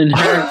emotions in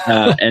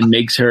her and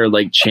makes her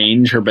like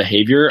change her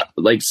behavior.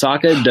 Like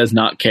Sokka does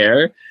not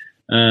care.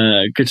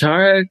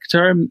 Katara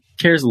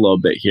cares a little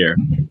bit here.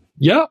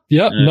 Yep.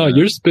 No,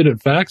 you're spitting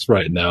facts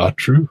right now.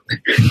 True.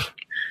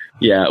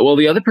 Yeah. Well,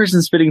 the other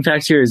person spitting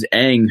facts here is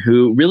Aang,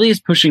 who really is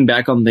pushing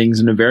back on things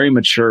in a very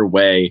mature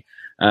way.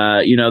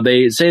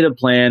 They say the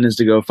plan is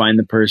to go find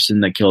the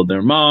person that killed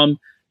their mom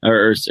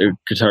or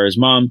Katara's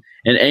mom.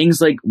 And Aang's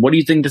like, "What do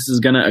you think this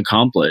is going to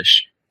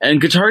accomplish?" And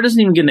Katara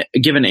doesn't even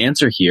give an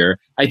answer here.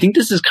 I think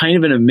this is kind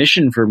of an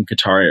admission from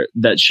Katara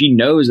that she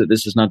knows that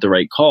this is not the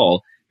right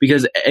call,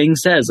 because Aang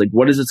says, like,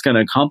 "What is this going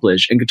to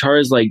accomplish?" And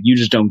Katara's like, "You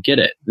just don't get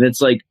it." And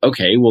it's like,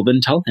 okay, well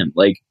then tell him.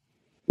 Like,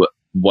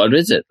 what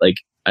is it? Like,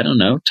 I don't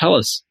know. Tell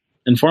us.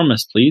 Inform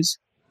us, please.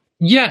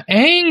 Yeah,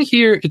 Aang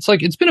here, it's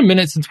like, it's been a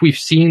minute since we've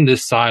seen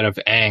this side of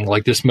Aang,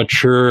 like this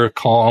mature,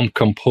 calm,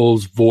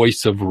 composed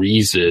voice of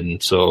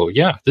reason. So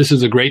yeah, this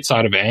is a great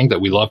side of Aang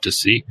that we love to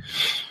see.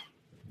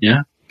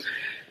 Yeah.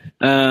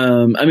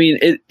 I mean,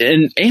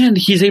 and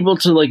he's able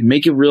to like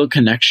make a real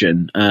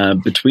connection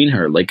between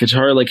her. Like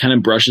Katara like kind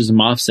of brushes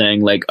him off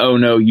saying like, "Oh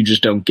no, you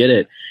just don't get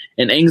it."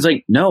 And Aang's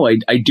like, "No,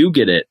 I do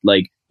get it.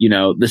 Like,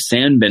 the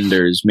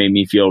sandbenders made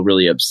me feel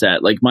really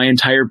upset. Like my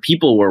entire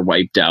people were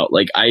wiped out.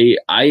 Like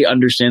I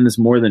understand this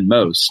more than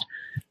most."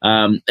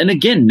 And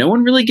again, no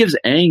one really gives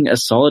Aang a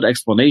solid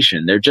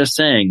explanation. They're just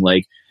saying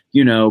like,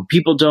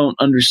 people don't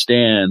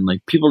understand.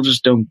 Like people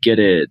just don't get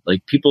it.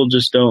 Like people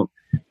just don't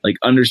like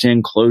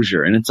understand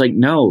closure. And it's like,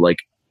 no, like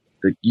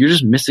you're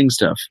just missing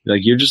stuff.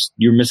 Like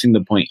you're missing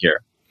the point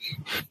here.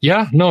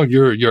 Yeah, no,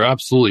 you're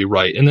absolutely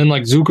right. And then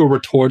like Zuko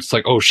retorts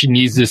like, "Oh, she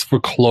needs this for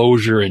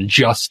closure and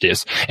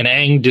justice." And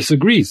Aang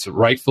disagrees,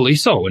 rightfully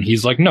so. And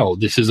he's like, "No,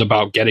 this is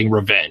about getting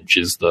revenge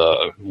is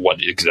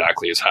what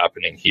exactly is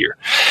happening here."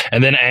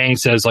 And then Aang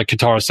says like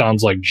Katara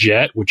sounds like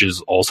Jet, which is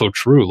also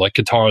true. Like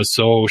Katara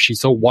she's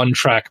so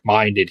one-track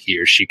minded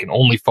here. She can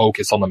only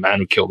focus on the man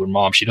who killed her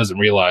mom. She doesn't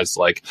realize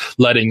like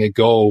letting it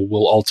go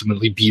will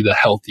ultimately be the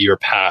healthier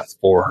path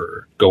for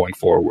her going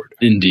forward.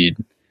 Indeed.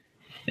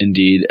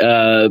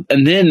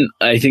 And then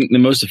I think the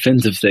most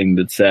offensive thing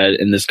that's said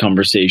in this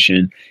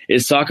conversation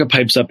is Sokka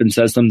pipes up and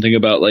says something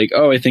about like,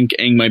 "Oh, I think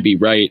Aang might be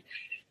right."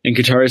 And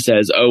Katara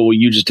says, "Oh, well,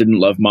 you just didn't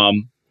love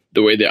mom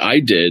the way that I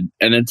did."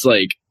 And it's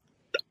like,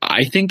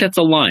 I think that's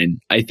a line.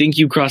 I think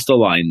you crossed a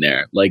line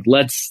there. Like,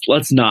 let's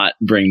not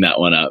bring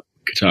that one up,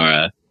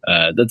 Katara.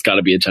 That's got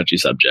to be a touchy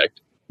subject.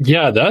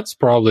 Yeah, that's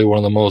probably one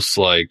of the most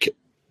like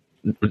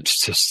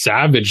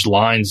savage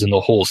lines in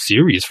the whole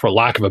series, for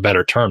lack of a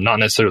better term. Not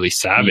necessarily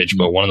savage,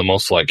 but one of the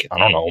most like, I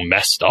don't know,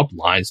 messed up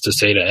lines to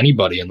say to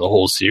anybody in the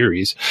whole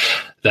series,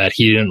 that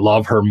he didn't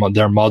love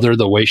their mother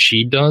the way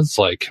she does.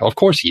 Like, of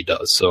course he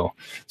does. So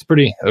it's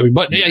pretty,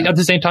 but at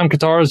the same time,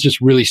 Katara is just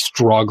really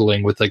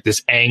struggling with like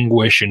this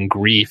anguish and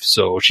grief.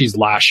 So she's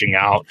lashing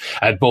out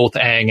at both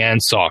Aang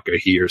and Sokka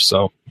here.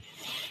 So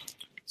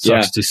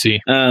sucks to see.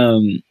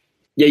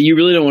 Yeah, you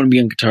really don't want to be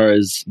on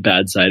Katara's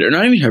bad side, or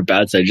not even her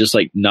bad side, just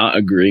like not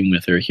agreeing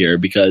with her here,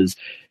 because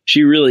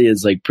she really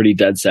is like pretty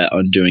dead set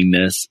on doing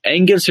this.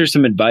 Aang gives her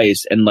some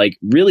advice and like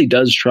really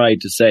does try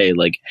to say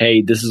like,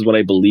 "Hey, this is what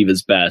I believe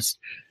is best."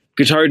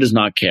 Katara does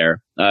not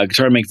care.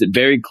 Katara makes it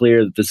very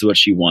clear that this is what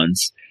she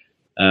wants.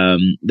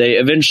 She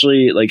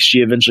eventually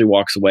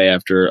walks away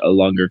after a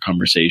longer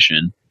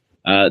conversation.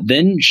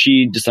 Then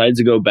she decides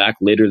to go back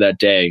later that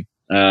day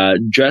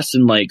dressed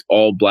in like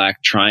all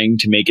black, trying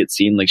to make it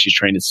seem like she's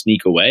trying to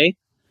sneak away.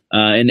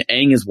 And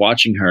Aang is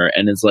watching her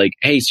and is like,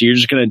 "Hey, so you're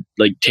just gonna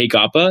like take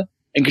Appa?"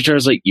 And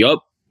Katara's like,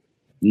 "Yup."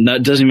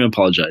 Doesn't even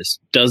apologize.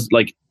 Does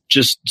like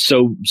just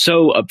so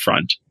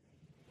upfront.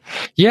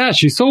 Yeah,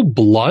 she's so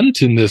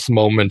blunt in this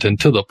moment and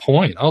to the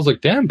point. I was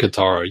like, damn,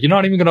 Katara, you're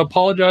not even going to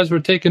apologize for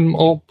taking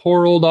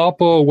poor old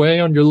Appa away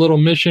on your little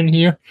mission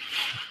here?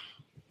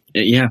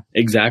 Yeah,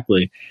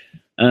 exactly.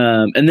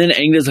 And then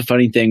Aang does a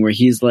funny thing where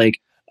he's like,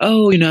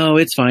 "Oh,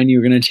 it's fine.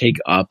 You're going to take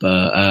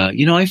Appa.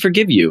 I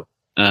forgive you.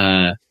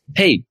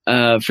 Hey,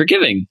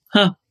 forgiving.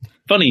 Huh.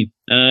 Funny.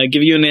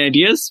 Give you any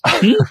ideas?"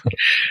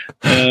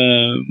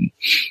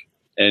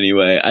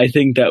 Anyway, I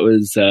think that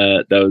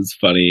was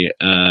funny.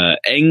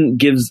 Aang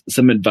gives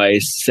some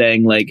advice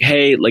saying like,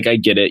 "Hey, like I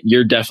get it.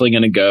 You're definitely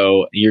going to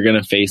go. You're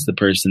going to face the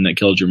person that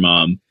killed your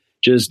mom.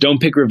 Just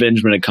don't pick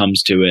revenge when it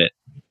comes to it.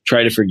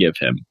 Try to forgive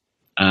him."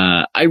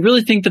 I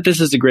really think that this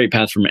is a great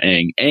path from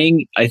Aang.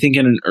 Aang, I think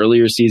in an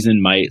earlier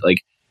season might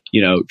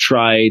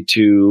try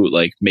to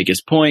like make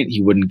his point.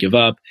 He wouldn't give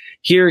up.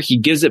 Here, he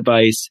gives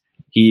advice.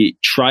 He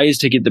tries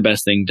to get the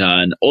best thing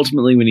done.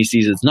 Ultimately, when he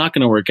sees it's not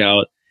going to work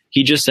out,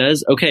 he just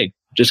says, "Okay,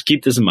 just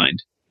keep this in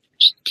mind.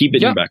 Just keep it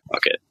in your back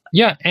pocket."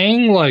 Yeah,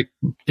 Aang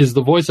is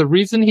the voice of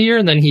reason here,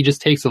 and then he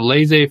just takes a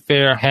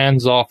laissez-faire,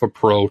 hands-off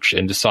approach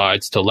and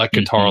decides to let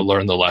Katara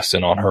learn the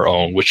lesson on her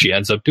own, which she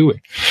ends up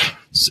doing.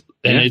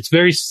 And it's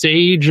very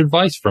sage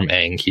advice from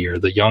Aang here,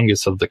 the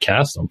youngest of the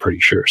cast, I'm pretty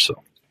sure.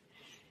 So,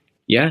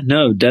 yeah,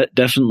 no,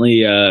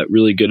 definitely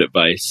really good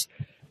advice.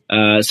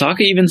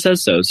 Sokka even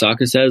says so.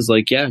 Sokka says,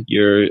 like, "Yeah,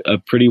 you're a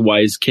pretty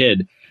wise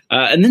kid."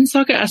 And then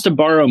Sokka asked to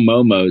borrow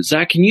Momo.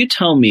 Zach, can you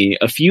tell me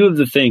a few of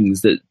the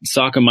things that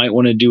Sokka might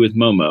want to do with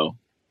Momo?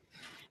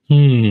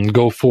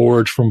 Go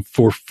forage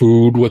for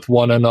food with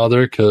one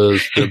another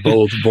because they're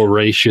both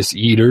voracious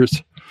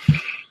eaters.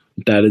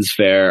 That is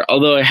fair.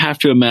 Although I have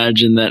to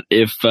imagine that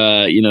if,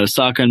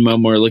 Sokka and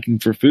Momo are looking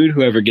for food,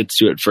 whoever gets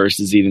to it first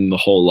is eating the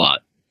whole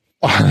lot.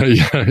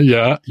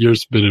 Yeah, you're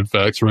spitting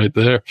facts right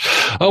there.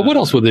 What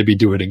else would they be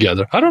doing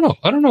together? I don't know.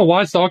 I don't know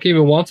why Sokka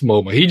even wants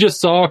Momo. He just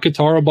saw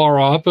Katara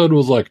borrow Appa and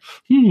was like,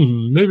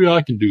 maybe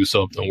I can do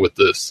something with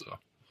this. So.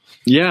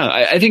 Yeah,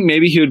 I think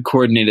maybe he would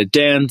coordinate a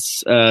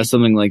dance,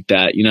 something like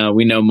that.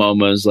 We know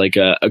Momo's like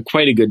a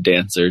quite a good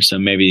dancer, so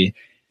maybe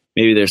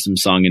there's some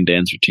song and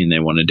dance routine they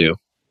want to do.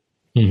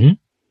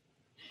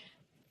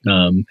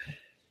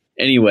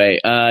 Anyway,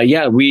 I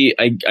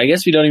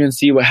guess we don't even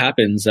see what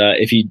happens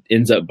if he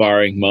ends up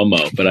borrowing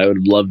Momo, but I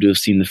would love to have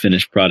seen the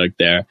finished product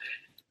there.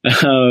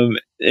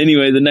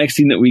 Anyway, the next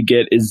scene that we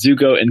get is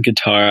Zuko and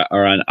Katara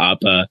are on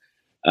Appa.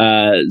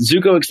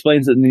 Zuko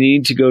explains that they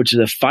need to go to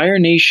the Fire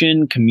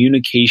Nation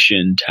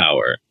Communication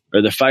Tower,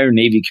 or the Fire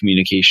Navy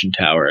Communication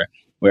Tower,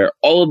 where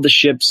all of the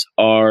ships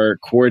are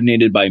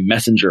coordinated by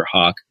Messenger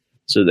Hawk,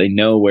 so they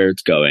know where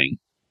it's going.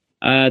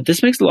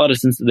 This makes a lot of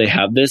sense that they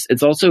have this.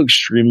 It's also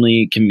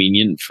extremely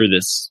convenient for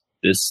this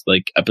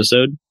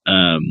episode.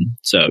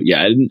 So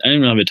yeah, I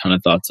didn't have a ton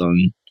of thoughts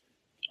on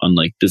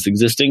like this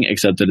existing,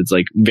 except that it's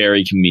like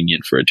very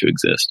convenient for it to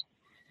exist.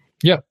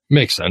 Yeah,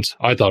 makes sense.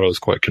 I thought it was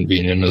quite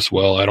convenient as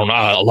well. I don't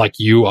like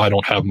you. I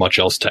don't have much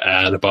else to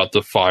add about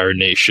the Fire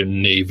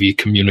Nation Navy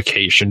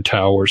communication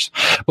towers.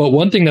 But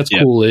one thing that's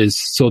cool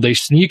is, so they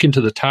sneak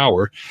into the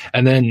tower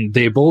and then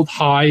they both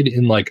hide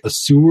in like a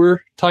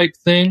sewer type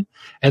thing.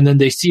 And then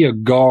they see a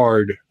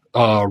guard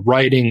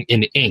writing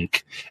in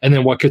ink. And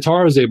then what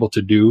Katara is able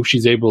to do,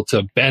 she's able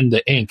to bend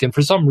the ink. And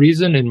for some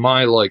reason in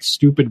my like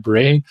stupid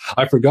brain,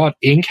 I forgot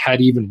ink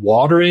had even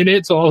water in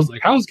it. So I was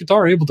like, how is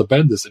Katara able to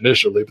bend this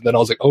initially? But then I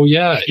was like, oh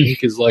yeah,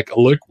 ink is like a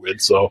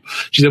liquid. So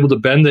she's able to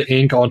bend the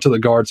ink onto the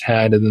guard's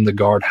hand, and then the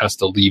guard has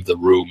to leave the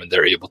room and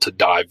they're able to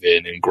dive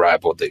in and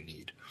grab what they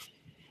need.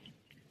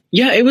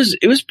 Yeah, it was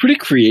pretty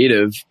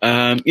creative.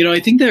 I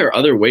think there are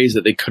other ways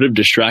that they could have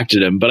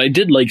distracted him, but I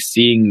did like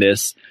seeing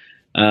this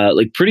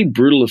pretty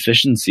brutal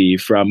efficiency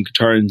from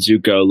Katara and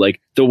Zuko. Like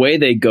the way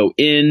they go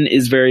in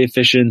is very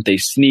efficient. They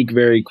sneak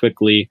very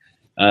quickly.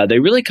 They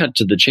really cut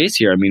to the chase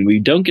here. I mean, we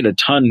don't get a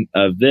ton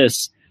of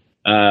this.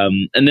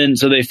 And then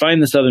so they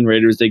find the Southern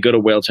Raiders. They go to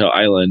Whaletail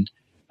Island,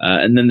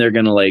 and then they're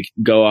gonna like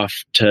go off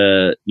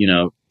to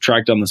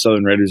track down the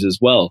Southern Raiders as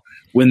well.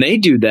 When they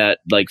do that,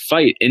 like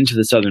fight into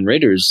the Southern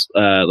Raiders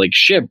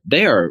ship,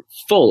 they are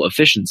full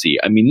efficiency.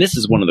 I mean, this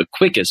is one of the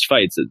quickest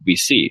fights that we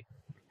see.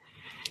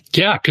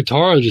 Yeah,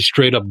 Katara just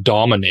straight up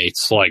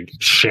dominates like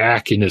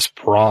Shaq in his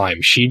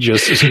prime. She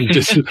just,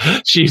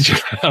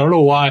 I don't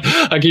know why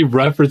I keep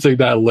referencing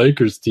that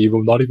Lakers team.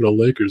 I'm not even a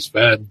Lakers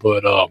fan,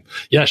 but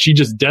yeah, she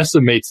just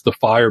decimates the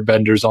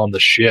firebenders on the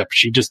ship.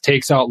 She just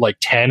takes out like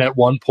 10 at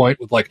one point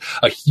with like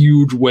a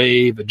huge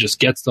wave and just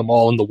gets them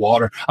all in the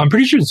water. I'm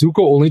pretty sure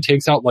Zuko only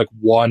takes out like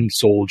one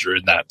soldier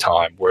in that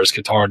time, whereas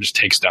Katara just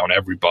takes down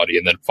everybody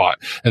and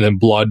then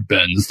blood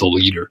bends the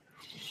leader.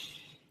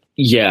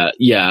 Yeah.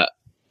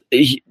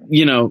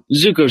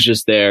 Zuko's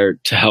just there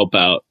to help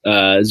out.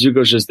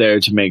 Zuko's just there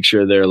to make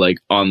sure they're like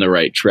on the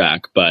right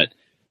track. But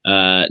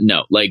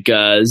No, like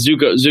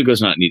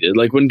Zuko's not needed.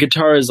 Like when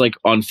Katara is like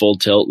on full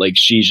tilt, like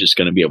she's just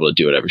going to be able to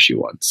do whatever she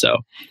wants. So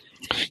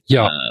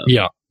yeah.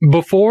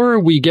 Before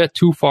we get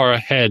too far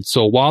ahead,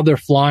 so while they're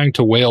flying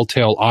to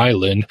Whaletail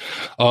Island,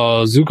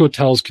 Zuko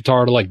tells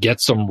Katara to like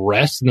get some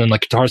rest, and then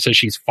like Katara says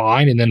she's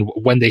fine, and then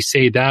when they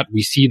say that,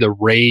 we see the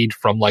raid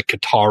from like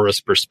Katara's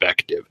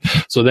perspective.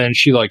 So then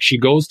she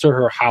goes to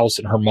her house,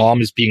 and her mom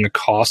is being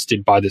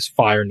accosted by this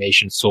Fire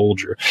Nation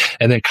soldier,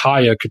 and then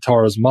Kaya,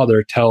 Katara's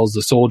mother, tells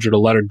the soldier to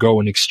let her go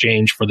in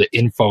exchange for the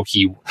info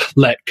he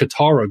let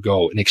Katara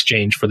go in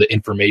exchange for the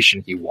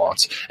information he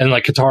wants. And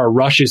like Katara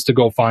rushes to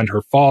go find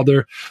her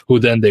father, who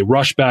then they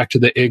rush back to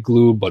the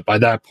igloo, but by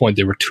that point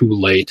they were too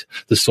late.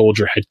 The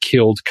soldier had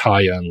killed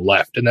Kaya and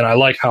left. And then I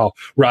like how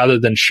rather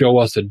than show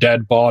us a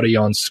dead body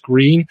on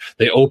screen,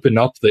 they open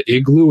up the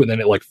igloo and then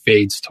it like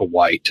fades to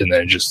white, and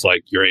then just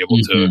like you're able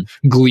to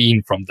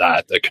glean from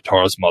that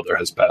Katara's mother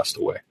has passed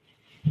away.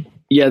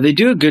 Yeah, they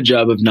do a good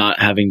job of not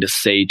having to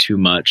say too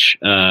much,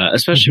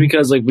 especially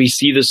because like we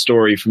see the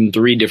story from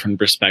 3 different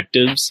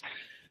perspectives,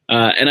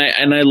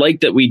 and I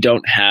like that we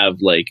don't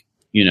have like,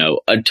 you know,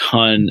 a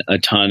ton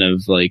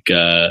of like,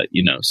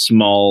 you know,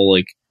 small,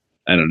 like,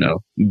 I don't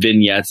know,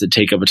 vignettes that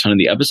take up a ton of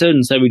the episode.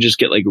 Instead, we just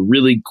get like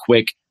really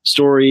quick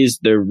stories.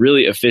 They're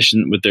really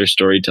efficient with their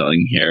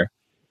storytelling here.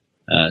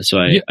 So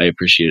I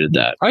appreciated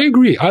that. I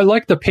agree. I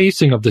like the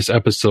pacing of this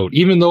episode.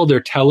 Even though they're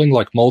telling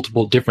like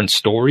multiple different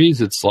stories,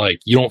 it's like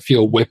you don't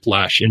feel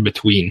whiplash in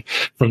between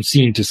from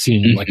scene to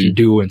scene like you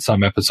do in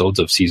some episodes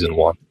of season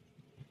 1.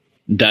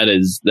 That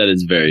is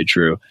very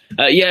true.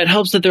 Yeah, it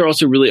helps that they're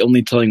also really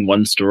only telling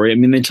one story. I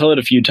mean, they tell it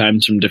a few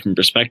times from different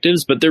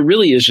perspectives, but there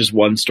really is just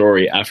one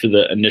story after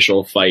the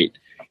initial fight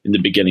in the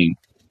beginning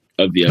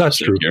of the episode. That's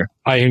true. Here.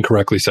 I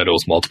incorrectly said it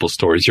was multiple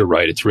stories. You're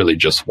right. It's really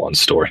just one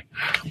story.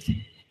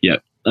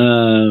 Yep.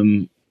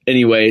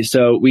 Anyway,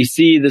 so we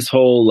see this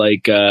whole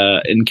like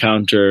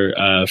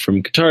encounter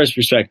from Katara's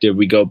perspective.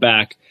 We go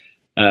back.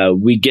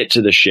 We get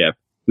to the ship.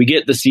 We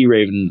get the Sea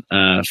Raven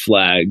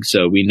flag,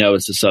 so we know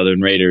it's the Southern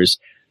Raiders.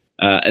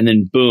 And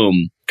then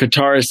boom,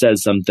 Katara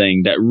says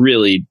something that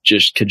really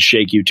just could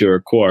shake you to her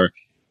core.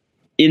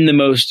 In the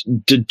most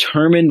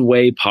determined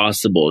way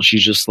possible,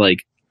 she's just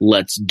like,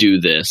 let's do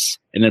this.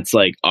 And it's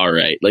like, all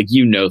right, like,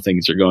 you know,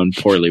 things are going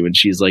poorly when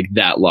she's like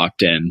that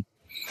locked in.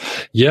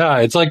 Yeah,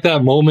 it's like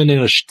that moment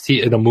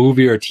in a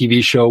movie or a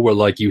TV show where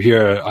like you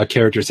hear a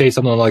character say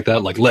something like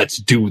that, like, let's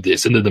do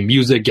this. And then the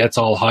music gets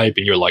all hype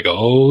and you're like,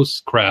 oh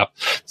crap,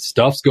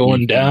 stuff's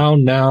going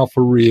down now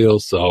for real.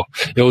 So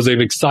it was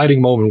an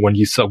exciting moment when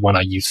you saw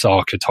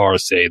Katara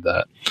say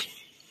that.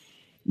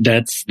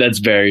 That's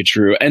very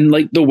true. And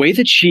like the way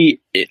that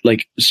she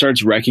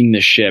starts wrecking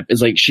the ship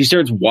is like she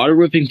starts water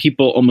whipping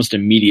people almost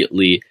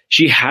immediately.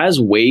 She has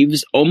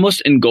waves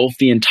almost engulf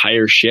the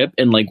entire ship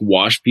and like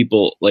wash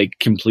people like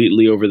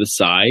completely over the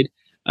side.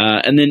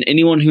 And then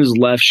anyone who's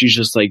left, she's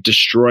just like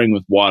destroying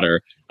with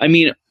water. I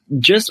mean,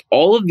 just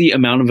all of the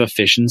amount of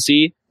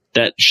efficiency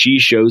that she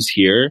shows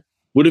here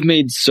would have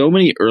made so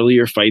many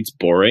earlier fights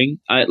boring.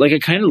 I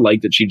kind of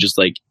like that she just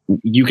like,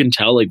 you can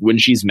tell like when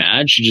she's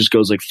mad, she just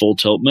goes like full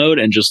tilt mode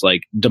and just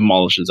like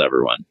demolishes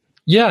everyone.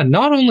 Yeah,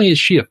 not only is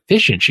she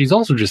efficient, she's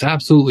also just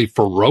absolutely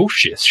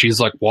ferocious. She's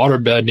like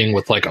waterbending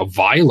with like a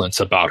violence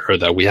about her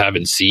that we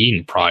haven't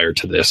seen prior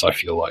to this, I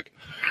feel like.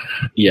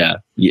 Yeah,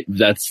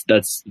 that's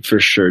for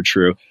sure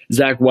true.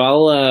 Zach,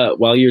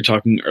 while you were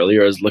talking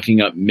earlier, I was looking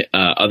up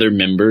other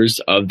members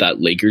of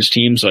that Lakers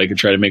team so I could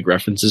try to make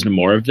references to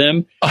more of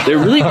them. There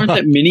really aren't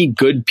that many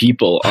good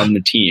people on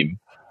the team.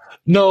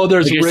 No,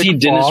 there's like, Rick I see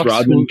Dennis Fox,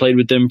 Rodman played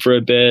with them for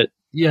a bit.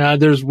 Yeah,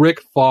 there's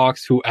Rick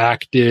Fox who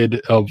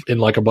acted in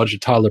like a bunch of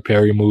Tyler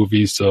Perry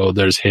movies, so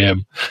there's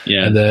him.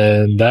 Yeah. And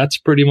then that's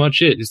pretty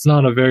much it. It's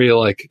not a very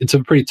it's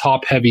a pretty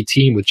top heavy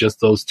team with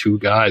just those two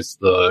guys,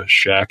 the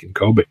Shaq and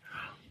Kobe.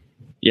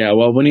 Yeah,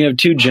 well, when you have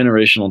 2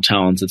 generational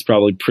talents, it's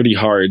probably pretty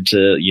hard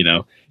to, you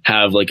know,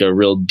 have like a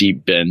real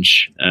deep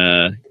bench.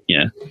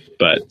 Yeah,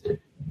 but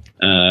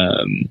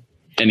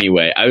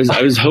anyway, I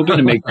was hoping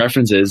to make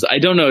references. I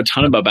don't know a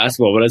ton about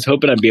basketball, but I was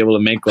hoping I'd be able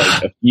to make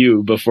like a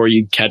few before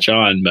you catch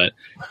on. But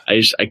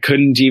I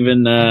couldn't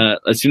even.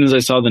 As soon as I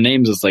saw the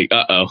names, it's like,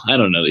 I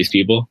don't know these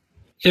people.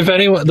 If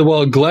anyone,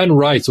 well, Glenn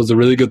Rice was a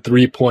really good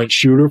 3-point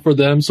shooter for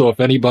them. So if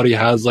anybody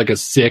has like a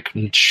sick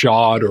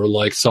shot or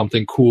like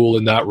something cool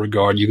in that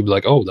regard, you could be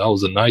like, oh, that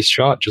was a nice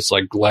shot, just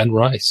like Glenn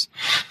Rice.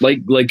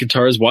 Like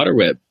Katara's water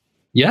whip.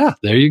 Yeah,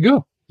 there you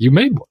go. You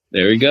made one.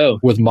 There we go.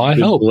 With my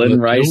help.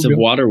 Glenn Rice of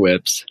water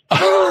whips.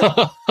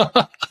 I'm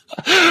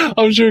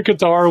sure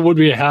Katara would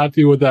be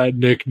happy with that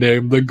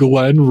nickname, the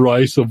Glenn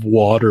Rice of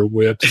water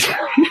whips.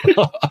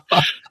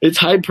 It's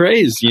high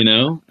praise, you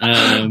know?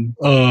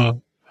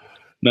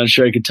 Not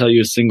sure I could tell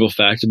you a single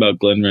fact about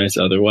Glenn Rice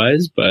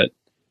otherwise, but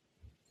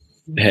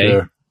hey,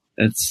 sure.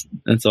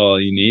 That's all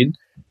you need.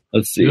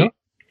 Let's see. Yeah.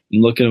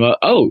 I'm looking about.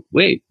 Oh,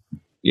 wait.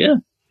 Yeah.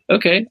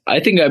 Okay. I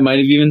think I might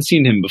have even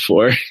seen him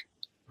before.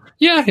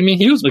 Yeah, I mean,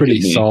 he was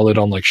pretty solid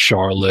on like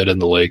Charlotte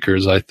and the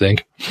Lakers, I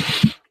think.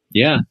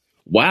 Yeah.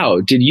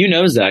 Wow. Did you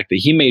know, Zach, that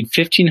he made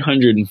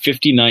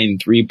 1,559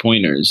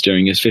 3-pointers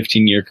during his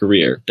 15-year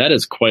career? That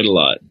is quite a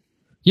lot.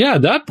 Yeah,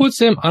 that puts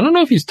him, I don't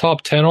know if he's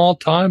top 10 all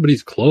time, but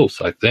he's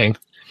close, I think.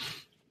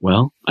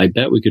 Well, I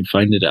bet we could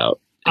find it out.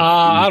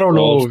 I don't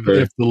know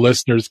if the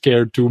listeners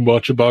care too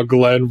much about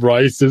Glenn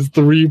Rice's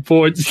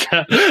 3-point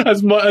stat.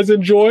 As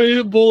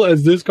enjoyable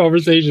as this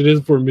conversation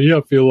is for me,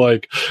 I feel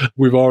like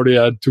we've already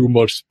had too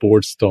much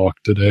sports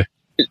talk today.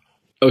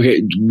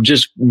 Okay,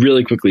 just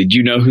really quickly, do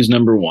you know who's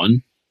number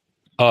one?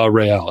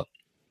 Ray Allen.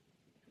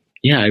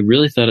 Yeah, I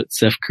really thought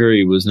Steph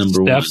Curry was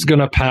number one. Steph's going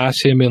to pass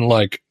him in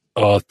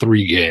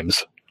 3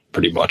 games,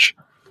 pretty much.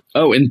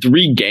 Oh, in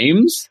 3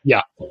 games?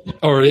 Yeah.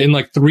 Or in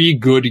 3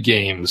 good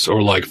games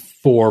or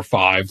 4 or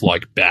 5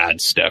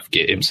 bad Steph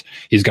games.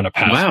 He's going to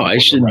pass. Wow, I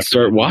should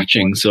start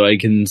watching so I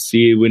can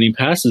see when he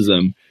passes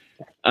him.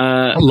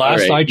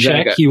 Last I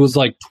checked, he was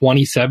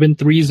 27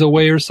 threes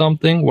away or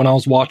something when I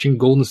was watching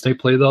Golden State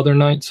play the other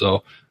night.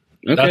 So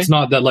that's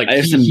not that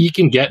he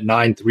can get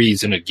 9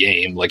 threes in a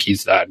game.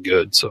 He's that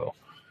good. So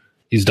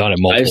he's done it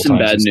multiple times. I have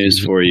some bad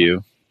news for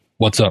you.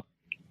 What's up?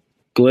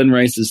 Glenn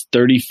Rice is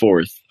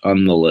 34th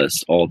on the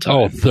list all time.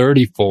 Oh,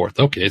 34th.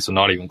 Okay, so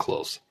not even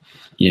close.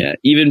 Yeah,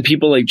 even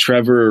people like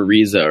Trevor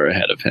Ariza are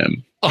ahead of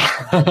him.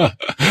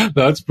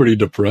 That's pretty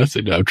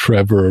depressing to have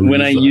Trevor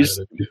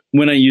Ariza.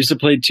 When I used to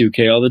play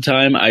 2K all the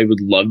time, I would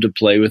love to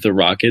play with the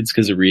Rockets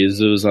because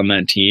Ariza was on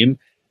that team.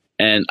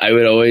 And I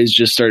would always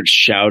just start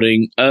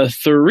shouting, "A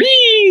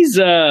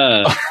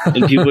Threeza!"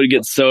 And people would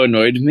get so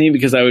annoyed with me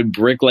because I would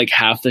brick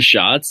half the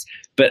shots.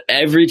 But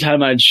every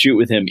time I'd shoot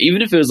with him,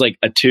 even if it was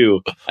a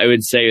 2, I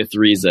would say a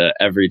Threeza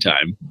every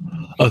time.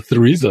 A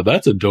Threeza,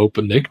 that's a dope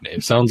nickname.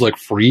 Sounds like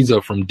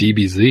Frieza from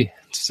DBZ.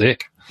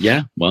 Sick.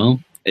 Yeah, well,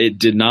 it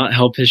did not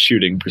help his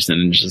shooting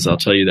percentages, I'll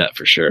tell you that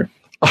for sure.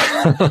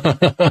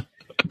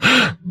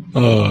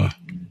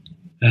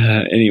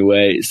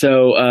 Anyway,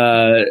 so,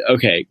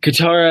 okay,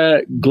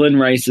 Katara, Glenn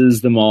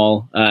Rice's them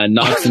all,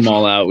 knocks them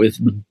all out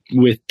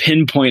with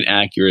pinpoint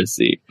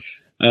accuracy.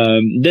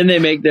 Then they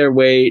make their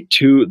way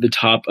to the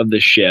top of the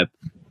ship,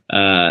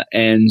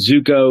 and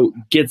Zuko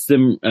gets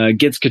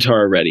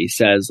Katara ready,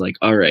 says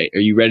all right,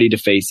 are you ready to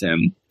face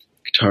him?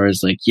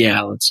 Katara's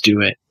yeah, let's do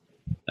it.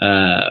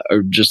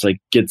 Or just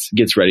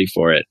gets ready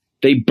for it.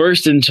 They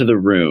burst into the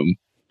room.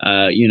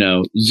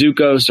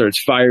 Zuko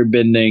starts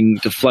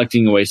firebending,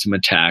 deflecting away some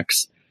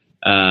attacks.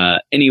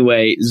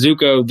 Anyway,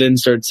 Zuko then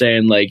starts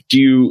saying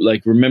do you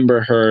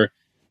remember her?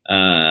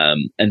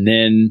 And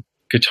then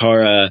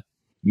Katara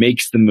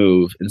makes the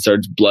move and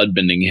starts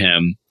bloodbending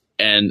him.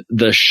 And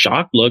the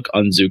shock look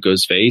on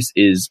Zuko's face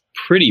is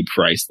pretty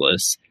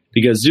priceless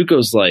because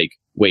Zuko's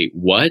wait,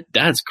 what?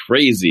 That's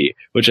crazy,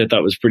 which I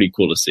thought was pretty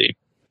cool to see.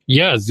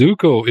 Yeah,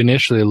 Zuko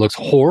initially looks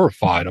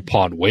horrified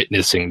upon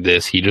witnessing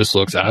this. He just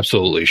looks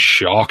absolutely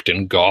shocked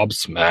and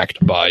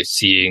gobsmacked by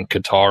seeing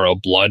Katara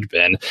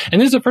bloodbend. And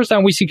this is the first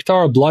time we see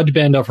Katara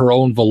bloodbend of her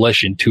own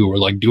volition, too,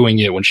 or doing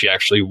it when she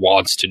actually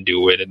wants to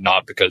do it and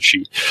not because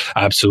she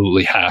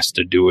absolutely has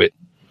to do it.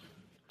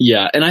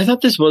 Yeah, and I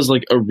thought this was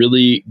a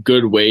really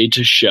good way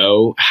to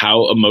show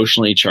how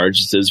emotionally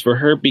charged this is for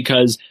her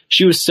because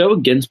she was so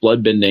against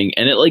bloodbending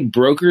and it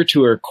broke her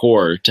to her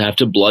core to have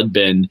to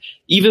bloodbend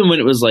even when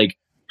it was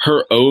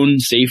her own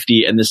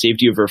safety and the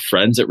safety of her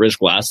friends at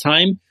risk last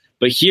time.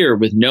 But here,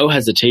 with no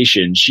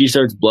hesitation, she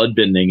starts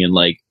bloodbending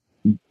and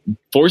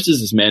forces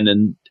this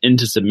man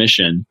into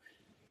submission,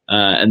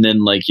 and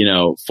then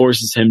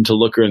forces him to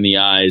look her in the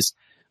eyes.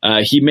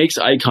 He makes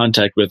eye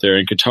contact with her,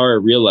 and Katara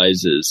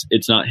realizes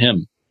it's not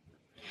him.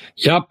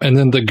 Yep, and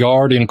then the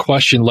guard in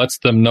question lets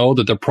them know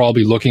that they're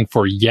probably looking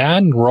for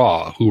Yan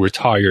Ra, who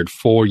retired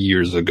 4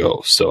 years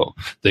ago. So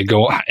they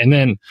go, and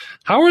then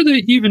how are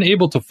they even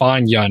able to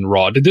find Yan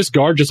Ra? Did this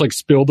guard just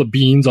spill the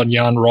beans on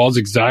Yan Ra's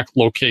exact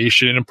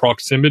location and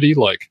proximity?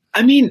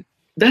 I mean,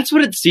 that's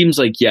what it seems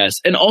like, yes.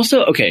 And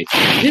also, okay,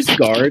 this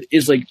guard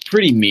is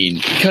pretty mean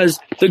because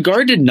the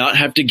guard did not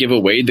have to give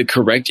away the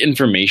correct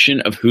information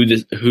of who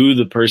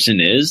the person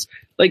is.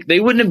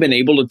 They wouldn't have been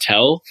able to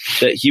tell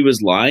that he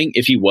was lying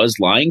if he was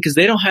lying because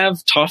they don't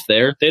have Toph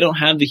there. They don't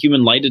have the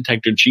human lie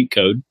detector cheat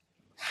code.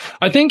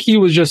 I think he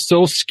was just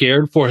so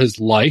scared for his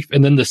life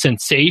and then the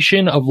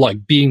sensation of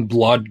being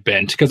blood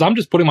bent because I'm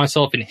just putting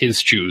myself in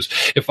his shoes.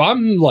 If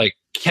I'm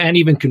can't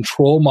even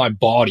control my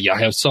body, I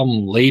have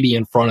some lady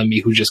in front of me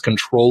who's just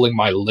controlling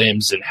my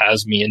limbs and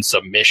has me in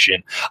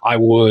submission, I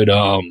would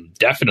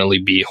definitely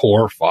be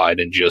horrified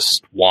and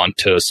just want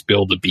to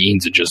spill the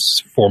beans and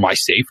just for my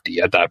safety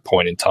at that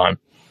point in time.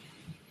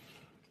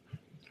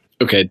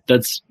 Okay,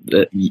 that's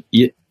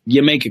you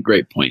make a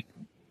great point.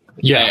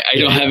 Yeah, I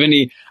don't have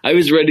any. I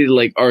was ready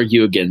to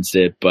argue against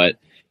it, but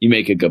you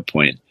make a good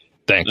point.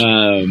 Thanks.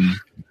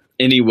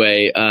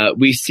 Anyway,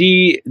 we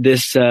see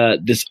this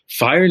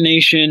Fire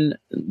Nation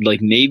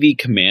Navy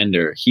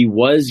commander. He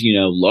was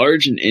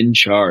large and in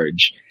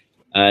charge.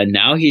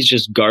 Now he's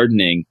just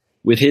gardening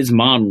with his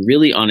mom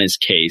really on his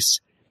case.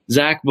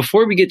 Zach,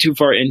 before we get too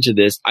far into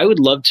this, I would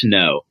love to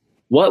know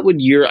what would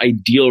your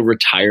ideal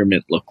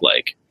retirement look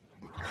like?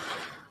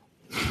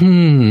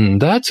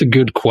 That's a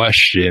good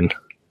question.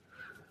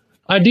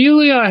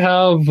 Ideally, I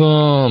have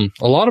a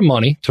lot of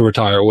money to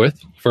retire with,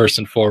 first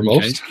and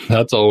foremost. Okay.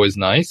 That's always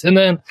nice. And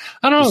then,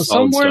 I don't know,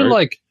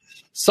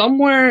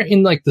 somewhere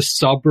in like the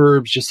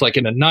suburbs, just like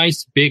in a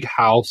nice big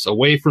house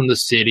away from the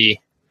city,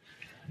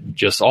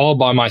 just all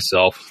by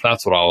myself.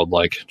 That's what I would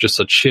like. Just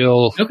a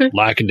chill,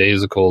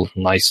 lackadaisical,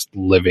 nice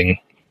living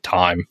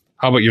time.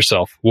 How about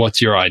yourself?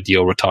 What's your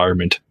ideal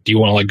retirement? Do you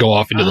want to like go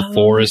off into the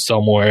forest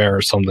somewhere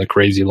or something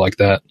crazy like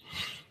that?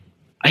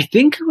 I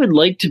think I would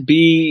like to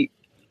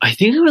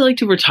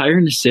retire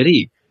in the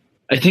city.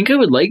 I think I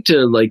would like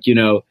to, like, you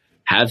know,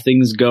 have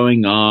things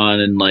going on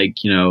and,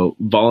 like, you know,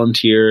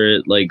 volunteer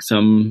at like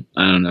some,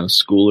 I don't know,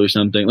 school or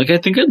something. Like, I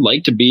think I'd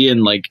like to be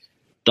in like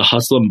the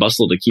hustle and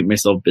bustle to keep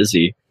myself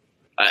busy.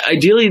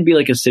 Ideally, it'd be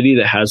like a city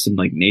that has some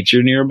like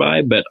nature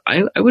nearby, but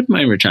I wouldn't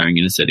mind retiring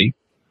in a city.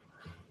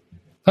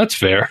 That's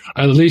fair.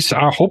 At least,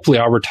 hopefully,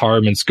 our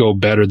retirements go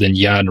better than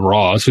Yan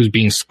Ross, who's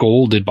being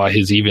scolded by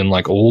his even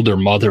like older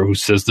mother, who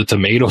says the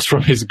tomatoes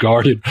from his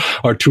garden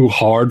are too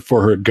hard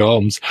for her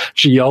gums.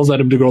 She yells at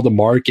him to go to the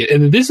market,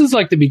 and this is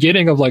like the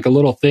beginning of like a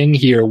little thing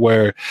here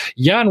where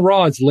Yan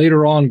Ross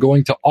later on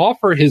going to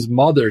offer his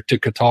mother to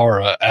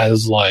Katara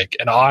as like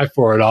an eye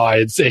for an eye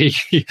and say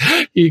she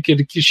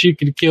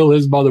could kill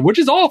his mother, which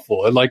is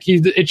awful. And like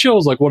it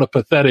shows like what a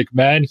pathetic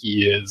man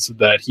he is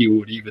that he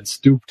would even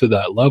stoop to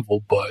that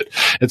level, but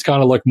it's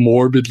kind of like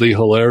morbidly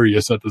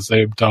hilarious at the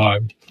same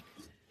time.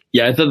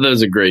 Yeah, I thought that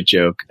was a great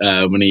joke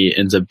when he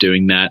ends up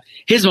doing that.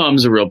 His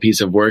mom's a real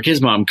piece of work.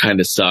 His mom kind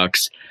of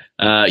sucks.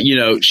 You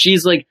know,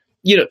 she's like,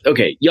 you know,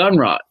 okay,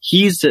 Yanra,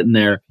 he's sitting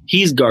there,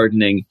 he's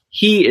gardening.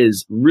 He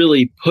is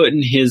really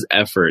putting his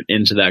effort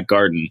into that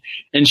garden.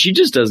 And she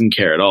just doesn't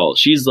care at all.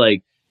 She's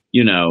like,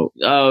 you know,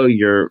 oh,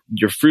 your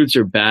fruits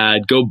are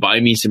bad. Go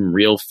buy me some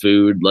real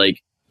food.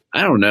 Like,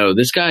 I don't know.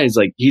 This guy is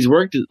like, he's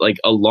worked like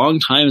a long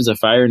time as a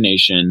Fire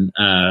Nation,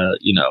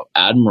 you know,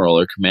 admiral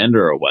or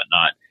commander or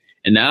whatnot.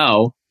 And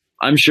now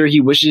I'm sure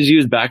he wishes he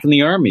was back in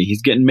the army.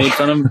 He's getting made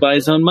fun of by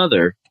his own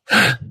mother.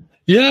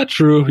 Yeah,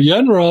 true.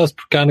 Yan Ross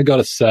kind of got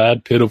a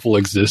sad, pitiful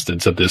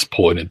existence at this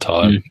point in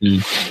time.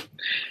 Mm-hmm.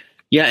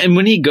 Yeah. And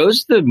when he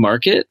goes to the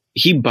market,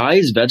 he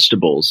buys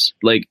vegetables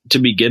like to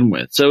begin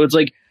with. So it's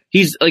like,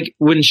 he's like,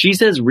 when she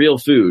says real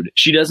food,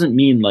 she doesn't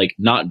mean like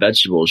not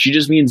vegetables. She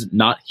just means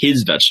not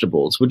his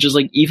vegetables, which is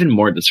like even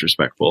more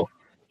disrespectful.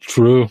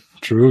 True.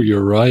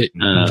 You're right.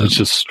 It's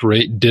just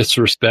straight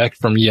disrespect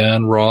from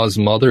Yan Ra's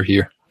mother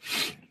here.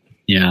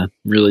 Yeah,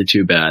 really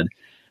too bad.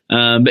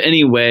 But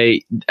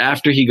anyway,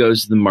 after he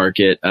goes to the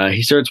market,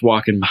 he starts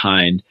walking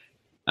behind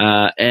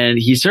and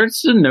he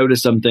starts to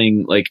notice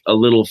something like a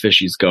little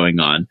fishy's going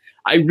on.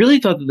 I really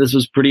thought that this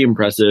was pretty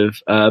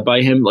impressive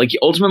by him. Like,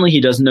 ultimately,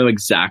 he doesn't know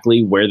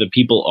exactly where the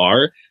people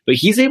are, but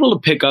he's able to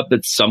pick up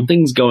that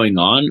something's going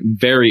on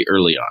very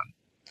early on.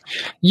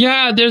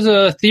 Yeah, there's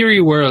a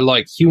theory where,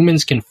 like,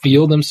 humans can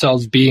feel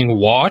themselves being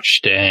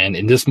watched, and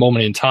in this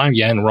moment in time,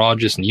 Yan Ra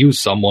just knew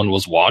someone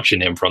was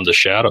watching him from the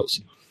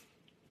shadows.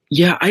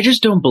 Yeah, I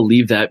just don't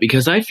believe that,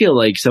 because I feel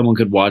like someone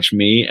could watch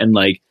me, and,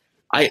 like,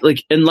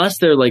 unless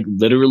they're, like,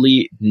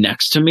 literally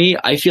next to me,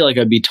 I feel like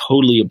I'd be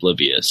totally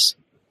oblivious.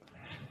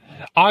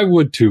 I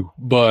would too,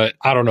 but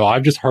I don't know.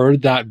 I've just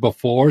heard that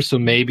before, so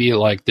maybe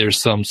like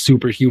there's some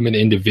superhuman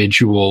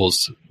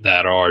individuals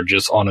that are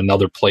just on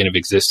another plane of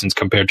existence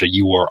compared to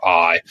you or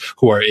I,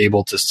 who are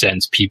able to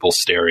sense people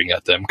staring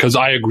at them. Because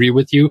I agree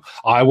with you.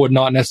 I would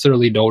not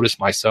necessarily notice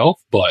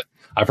myself, but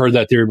I've heard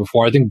that theory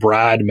before. I think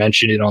Brad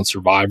mentioned it on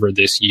Survivor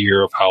this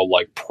year of how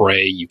like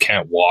Prey, you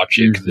can't watch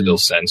it because it'll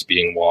sense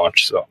being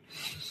watched. So.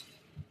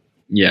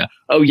 Yeah.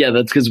 Oh, yeah.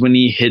 That's because when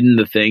he hid in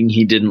the thing,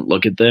 he didn't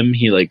look at them.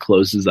 He like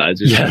closed his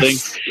eyes or something.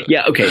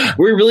 Yeah. Okay.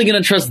 We're really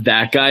gonna trust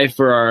that guy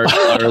for our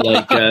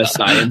like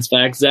science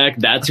facts, Zach.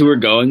 That's who we're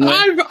going with.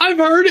 I've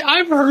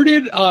heard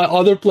it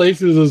other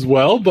places as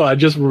well, but I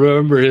just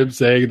remember him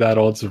saying that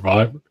on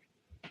Survivor.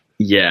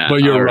 Yeah.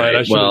 But you're right.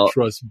 I shouldn't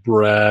trust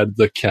Brad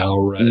the cow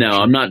rancher. No,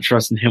 I'm not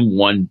trusting him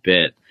one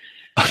bit.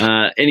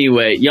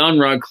 Anyway, Yan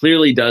Ra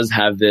clearly does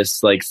have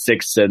this like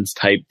sixth sense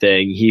type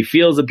thing. He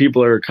feels that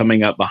people are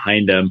coming up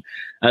behind him.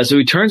 So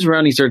he turns around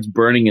and he starts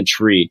burning a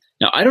tree.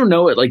 Now, I don't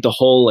know what like the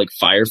whole like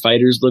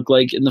firefighters look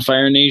like in the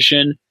Fire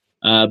Nation.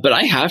 But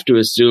I have to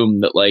assume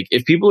that like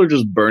if people are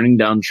just burning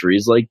down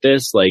trees like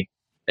this, like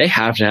they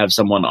have to have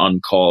someone on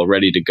call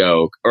ready to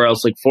go, or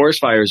else like forest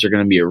fires are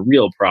going to be a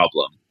real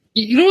problem.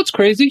 You know what's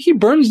crazy? He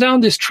burns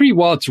down this tree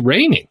while it's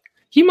raining.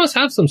 He must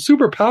have some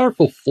super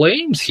powerful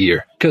flames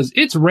here because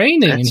it's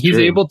raining and he's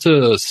able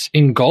to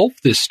engulf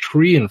this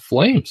tree in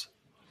flames.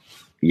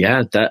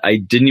 Yeah, that I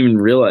didn't even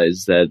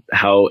realize that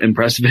how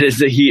impressive it is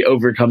that he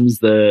overcomes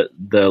the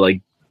like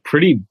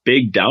pretty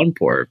big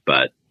downpour.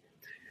 But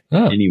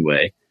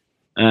anyway,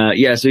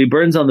 yeah, so he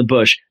burns on the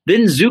bush.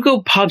 Then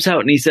Zuko pops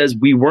out and he says,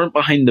 "We weren't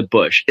behind the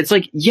bush." It's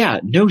like, yeah,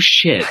 no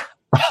shit.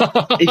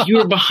 If you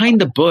were behind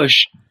the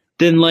bush,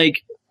 then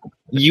like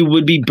you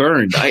would be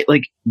burned.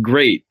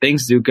 Great.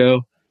 Thanks,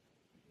 Zuko.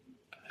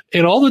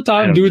 In all the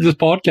time doing this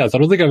podcast, I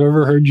don't think I've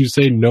ever heard you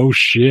say no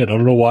shit. I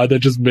don't know why that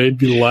just made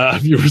me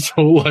laugh. You were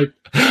so like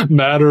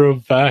matter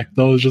of fact.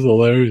 That was just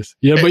hilarious.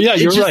 Yeah, but yeah,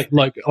 you're right.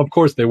 Like, of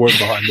course they weren't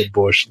behind the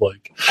bush.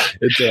 Like,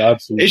 it's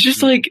absolutely. It's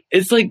just like,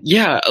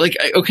 yeah, like,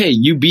 okay,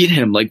 you beat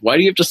him. Like, why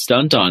do you have to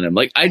stunt on him?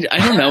 Like, I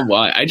don't know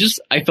why.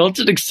 I felt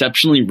it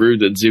exceptionally rude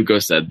that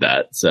Zuko said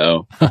that.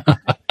 So,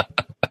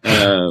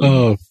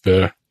 oh,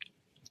 fair.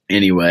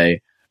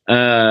 Anyway.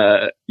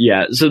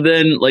 Yeah. So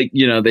then, like,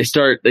 you know, they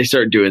start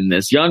doing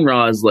this.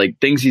 Yan-Ra is like,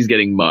 thinks he's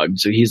getting mugged.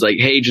 So he's like,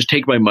 hey, just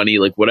take my money,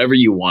 like whatever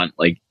you want.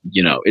 Like,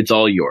 you know, it's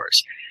all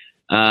yours.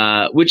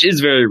 Which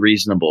is very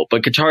reasonable.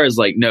 But Katara is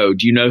like, no,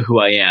 do you know who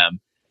I am?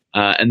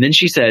 And then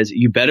she says,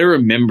 you better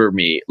remember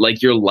me.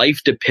 Like your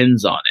life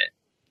depends on it.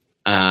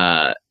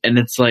 And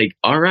it's like,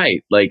 all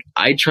right, like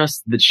I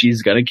trust that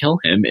she's going to kill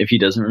him if he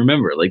doesn't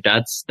remember. Like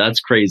that's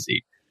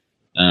crazy.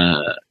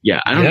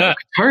 Yeah, I don't know.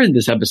 Katara in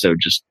this episode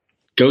just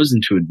goes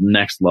into a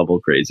next level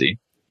crazy.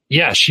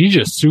 Yeah, she's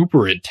just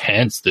super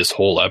intense this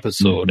whole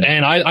episode.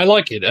 And I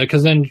like it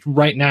because then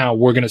right now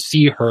we're going to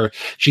see her.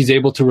 She's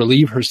able to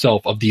relieve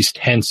herself of these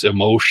tense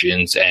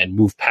emotions and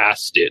move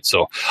past it.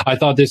 So I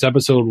thought this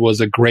episode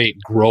was a great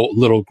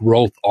little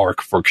growth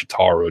arc for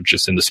Katara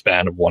just in the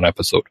span of one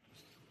episode.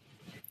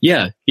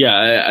 Yeah,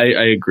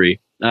 I agree.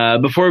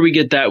 Before we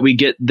get that, we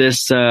get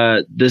this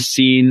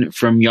scene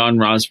from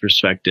Yan-Ra's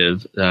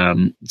perspective.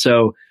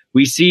 So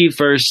we see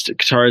first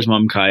Katara's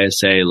mom Kaya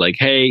say like,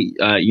 hey,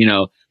 you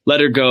know, let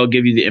her go, I'll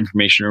give you the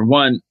information you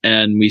want.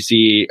 And we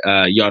see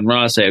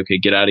Yan-Ra say, okay,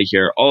 get out of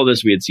here. All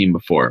this we had seen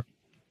before.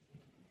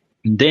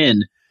 And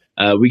then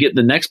we get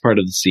the next part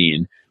of the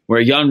scene where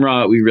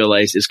Yan-Ra, we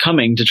realize, is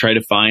coming to try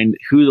to find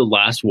who the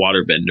last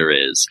waterbender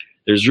is.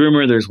 There's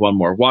rumor there's one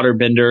more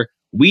waterbender.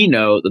 We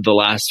know that the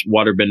last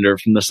waterbender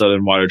from the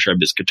Southern Water Tribe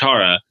is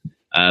Katara,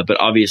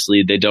 but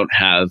obviously they don't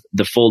have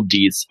the full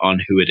deets on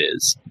who it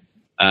is.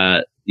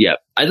 Yeah,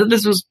 I thought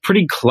this was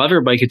pretty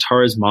clever by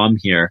Katara's mom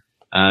here.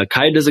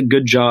 Kai does a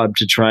good job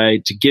to try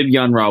to give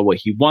Yan-Ra what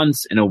he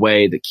wants in a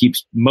way that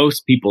keeps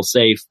most people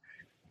safe.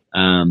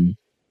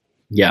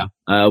 Yeah.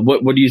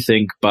 What do you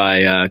think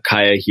by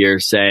Kaya here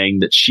saying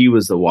that she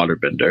was the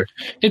waterbender?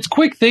 It's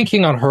quick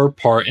thinking on her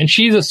part, and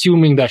she's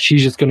assuming that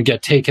she's just going to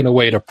get taken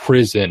away to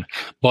prison.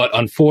 But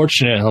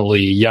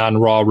unfortunately,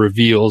 Yan-Ra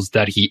reveals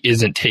that he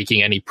isn't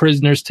taking any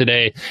prisoners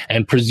today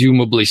and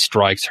presumably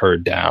strikes her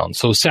down.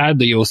 So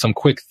sadly, it was some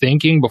quick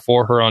thinking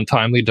before her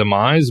untimely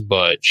demise,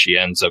 but she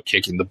ends up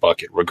kicking the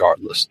bucket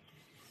regardless.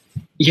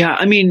 Yeah,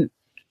 I mean,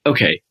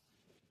 okay,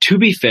 to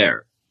be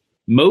fair,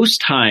 most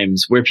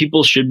times where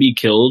people should be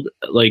killed,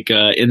 like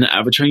in the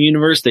Avatar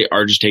universe, they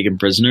are just taken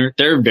prisoner.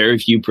 There are very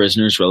few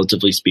prisoners,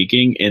 relatively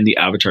speaking, in the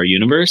Avatar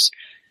universe.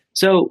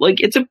 So,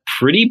 like, it's a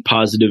pretty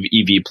positive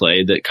EV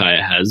play that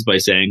Kaya has by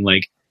saying,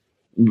 like,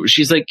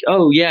 she's like,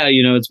 oh, yeah,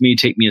 you know, it's me,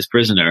 take me as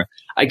prisoner.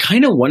 I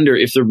kind of wonder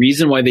if the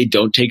reason why they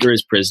don't take her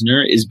as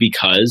prisoner is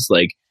because,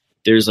 like,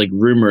 there's, like,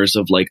 rumors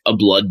of, like, a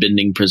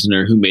bloodbending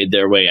prisoner who made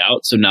their way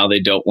out. So now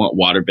they don't want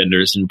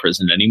waterbenders in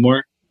prison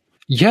anymore.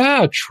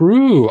 Yeah,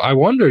 true. I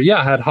wonder,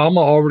 had Hama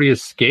already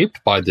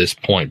escaped by this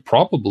point?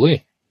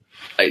 Probably.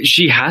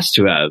 She has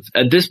to have.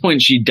 At this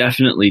point, she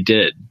definitely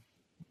did.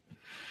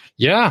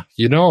 Yeah,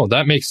 you know,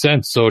 that makes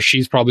sense. So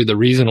she's probably the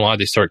reason why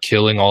they start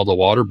killing all the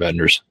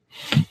waterbenders.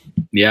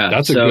 Yeah.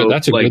 That's a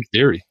good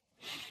theory.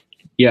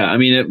 Yeah, I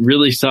mean, it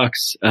really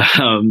sucks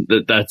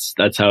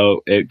that's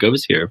how it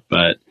goes here.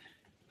 But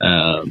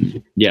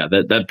yeah,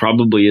 that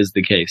probably is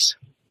the case.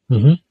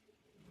 Mm-hmm.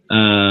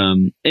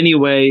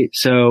 Anyway,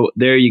 so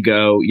there you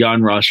go.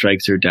 Yan-Ra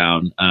strikes her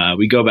down.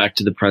 We go back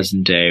to the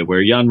present day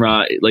where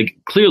Yan-Ra, like,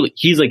 clearly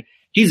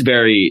he's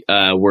very,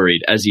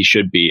 worried, as he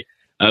should be.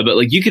 But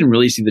like, you can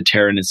really see the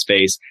terror in his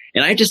face.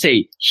 And I have to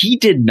say, he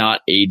did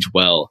not age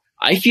well.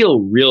 I feel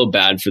real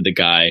bad for the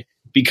guy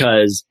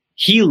because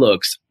he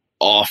looks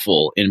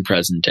awful in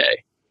present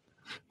day.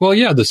 Well,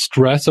 yeah, the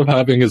stress of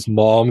having his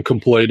mom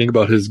complaining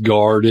about his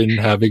garden,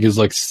 having his,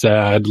 like,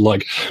 sad,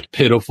 like,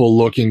 pitiful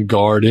looking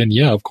garden.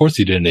 Yeah, of course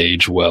he didn't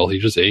age well. He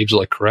just aged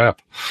like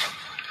crap.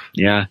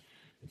 Yeah.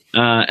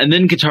 And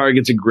then Katara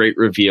gets a great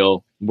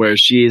reveal where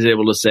she is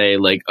able to say,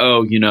 like,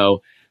 oh, you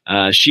know,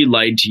 she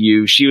lied to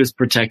you. She was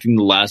protecting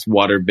the last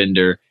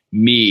waterbender,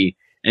 me.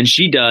 And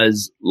she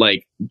does,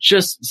 like,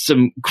 just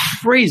some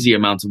crazy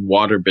amounts of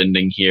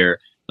waterbending here.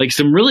 Like,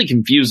 some really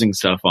confusing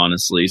stuff,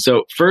 honestly.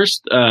 So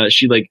first,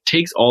 she, like,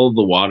 takes all of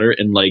the water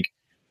and, like,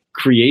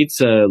 creates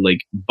a,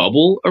 like,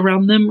 bubble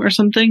around them or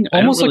something.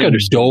 Almost like a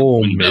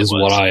dome is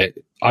what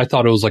I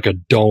thought it was, like a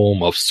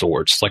dome of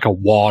sorts, like a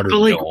water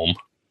dome.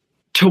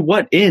 To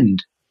what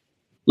end?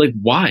 Like,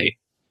 why?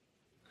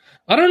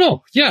 I don't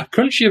know. Yeah,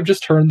 couldn't she have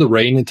just turned the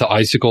rain into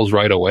icicles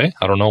right away?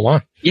 I don't know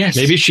why. Yes.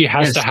 Maybe she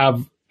has to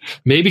have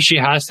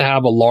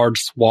a large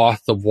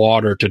swath of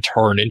water to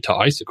turn into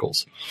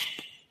icicles.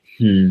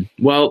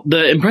 Well,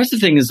 the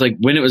impressive thing is, like,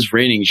 when it was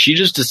raining, she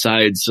just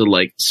decides to,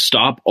 like,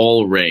 stop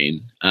all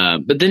rain.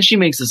 But then she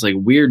makes this, like,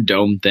 weird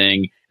dome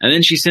thing. And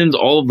then she sends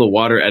all of the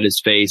water at his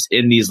face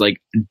in these, like,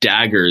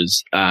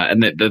 daggers.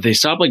 And that they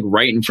stop, like,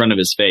 right in front of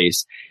his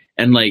face.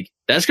 And, like,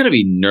 that's going to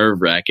be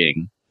nerve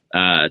wracking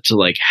to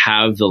like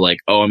have the like,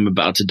 oh, I'm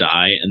about to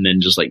die, and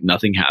then just like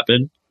nothing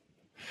happened.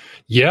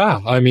 Yeah,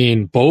 I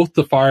mean, both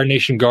the Fire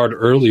Nation Guard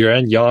earlier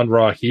and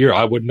Yan-Ra here,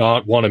 I would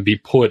not want to be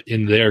put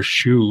in their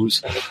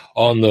shoes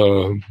on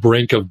the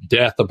brink of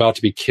death, about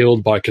to be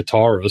killed by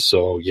Katara.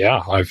 So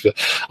yeah,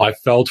 I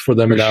felt for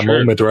them in that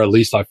moment, or at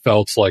least I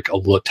felt like a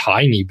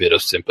tiny bit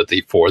of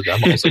sympathy for them.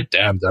 I was like,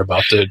 damn, they're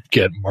about to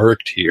get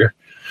murked here.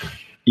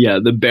 Yeah,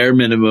 the bare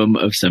minimum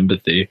of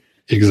sympathy.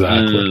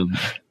 Exactly.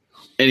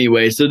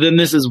 Anyway, so then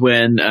this is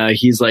when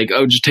he's like,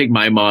 oh, just take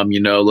my mom,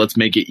 let's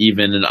make it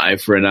even, an eye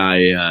for an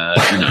eye,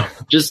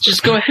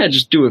 just go ahead,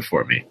 just do it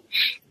for me.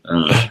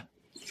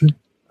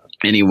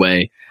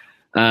 Anyway,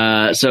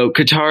 so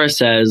Katara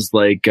says,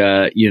 like,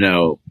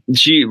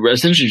 she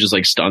essentially just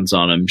like stunts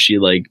on him. She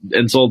like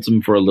insults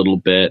him for a little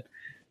bit.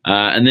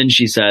 And then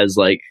she says,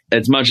 like,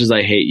 as much as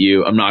I hate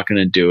you, I'm not going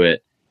to do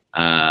it.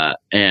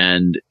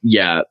 And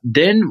yeah,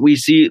 then we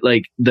see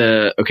like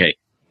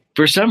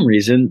for some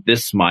reason,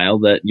 this smile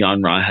that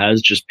Yan-Ra has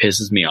just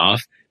pisses me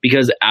off,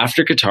 because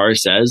after Katara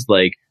says,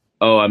 like,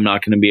 oh, I'm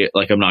not going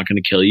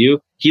to kill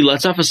you, he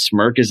lets off a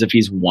smirk as if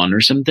he's won or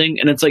something.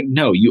 And it's like,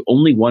 no, you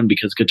only won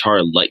because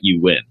Katara let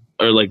you win,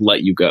 or like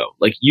let you go.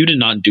 Like, you did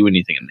not do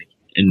anything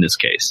in this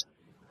case.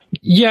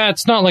 Yeah,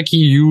 it's not like he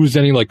used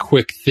any like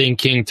quick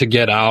thinking to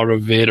get out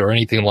of it or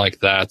anything like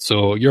that.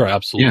 So you're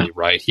absolutely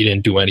right. He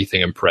didn't do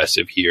anything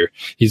impressive here.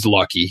 He's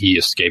lucky he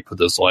escaped with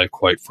his life,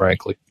 quite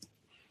frankly.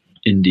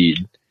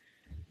 Indeed.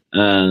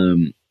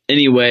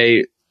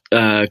 Anyway,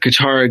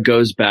 Katara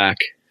goes back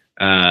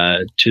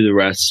to the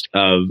rest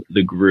of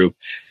the group.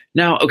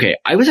 Now, okay,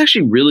 I was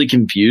actually really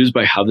confused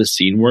by how the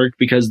scene worked,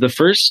 because the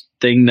first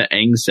thing that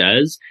Aang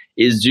says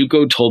is,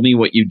 Zuko told me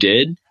what you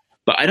did,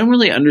 but I don't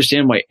really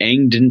understand why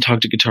Aang didn't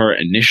talk to Katara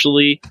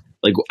initially.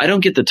 Like, I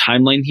don't get the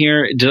timeline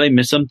here. Did I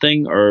miss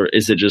something, or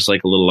is it just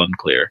like a little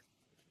unclear?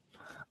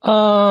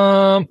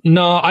 No,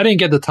 I didn't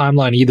get the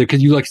timeline either,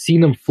 because you like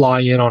seen them fly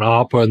in on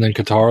Appa, and then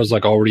Katara's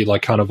like already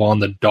like kind of on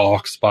the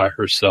docks by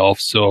herself.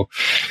 So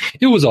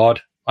it was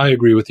odd. I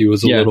agree with you. It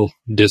was a little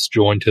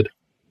disjointed.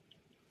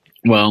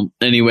 Well,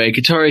 anyway,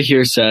 Katara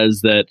here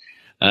says that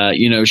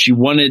she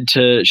wanted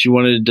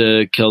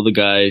to kill the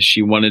guy.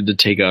 She wanted to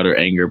take out her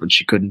anger, but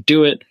she couldn't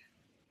do it.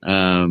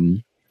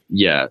 Aang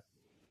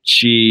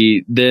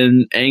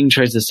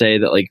tries to say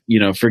that, like,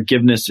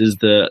 forgiveness is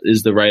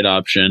the right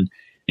option.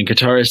 And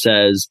Katara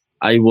says,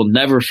 I will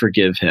never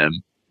forgive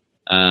him,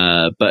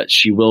 but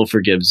she will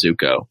forgive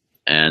Zuko.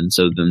 And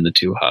so then the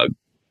two hug.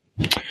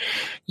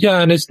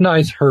 Yeah, and it's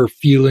nice her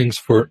feelings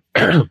for,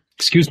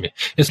 excuse me,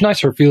 it's nice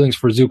her feelings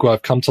for Zuko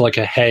have come to like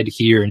a head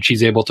here, and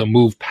she's able to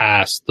move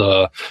past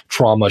the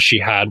trauma she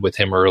had with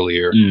him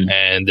earlier,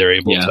 and they're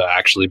able to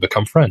actually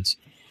become friends.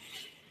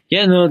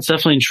 Yeah, no, it's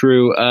definitely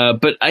true.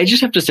 But I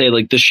just have to say,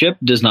 like, the ship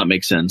does not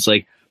make sense.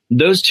 Like,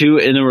 those two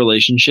in a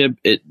relationship,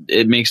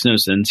 it makes no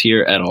sense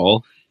here at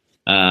all.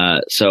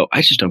 So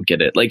I just don't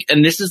get it. Like,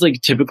 and this is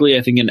like typically,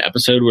 I think, an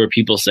episode where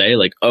people say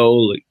like,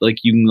 oh, like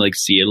you can like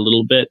see it a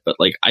little bit, but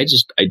like, I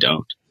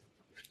don't.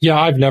 Yeah,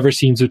 I've never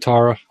seen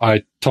Zutara.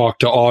 I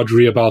talked to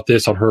Audrey about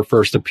this on her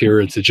first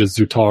appearance. It's just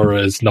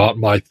Zutara is not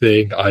my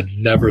thing. I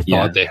never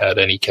thought they had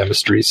any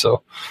chemistry.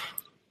 So,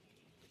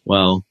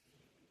 well,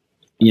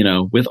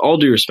 with all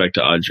due respect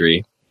to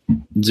Audrey,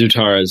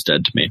 Zutara is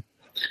dead to me.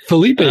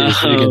 Felipe is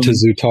big into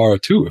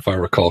Zutara too, if I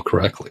recall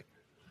correctly.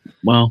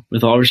 Well,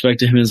 with all respect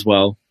to him as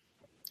well,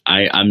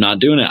 I'm not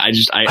doing it. I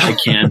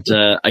can't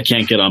I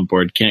can't get on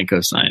board. Can't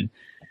co-sign.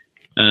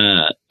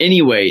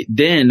 Anyway,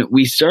 then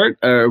we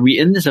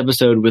end this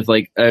episode with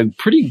like a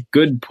pretty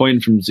good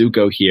point from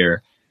Zuko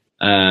here,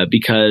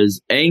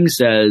 because Aang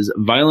says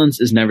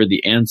violence is never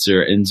the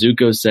answer, and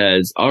Zuko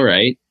says, "All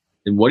right,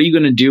 then what are you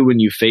going to do when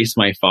you face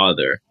my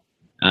father?"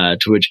 To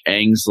which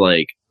Aang's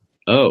like,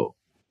 "Oh,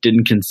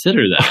 didn't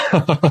consider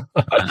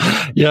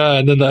that." Yeah,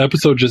 and then the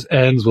episode just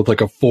ends with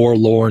like a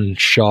forlorn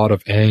shot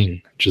of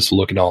Aang just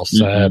looking all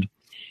sad.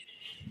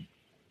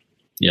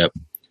 Yep.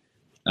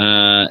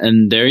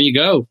 And there you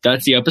go.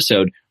 That's the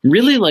episode.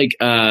 Really, like,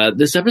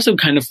 this episode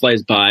kind of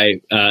flies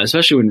by,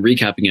 especially when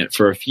recapping it,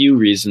 for a few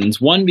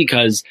reasons. One,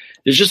 because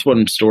there's just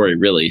one story,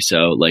 really.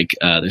 So, like,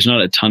 there's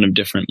not a ton of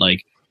different,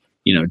 like,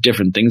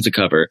 different things to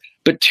cover.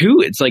 But two,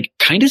 it's, like,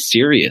 kind of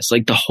serious.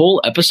 Like, the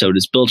whole episode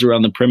is built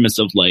around the premise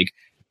of, like,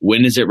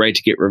 when is it right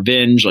to get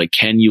revenge? Like,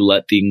 can you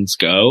let things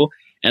go?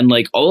 And,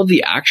 like, all of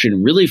the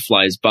action really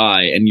flies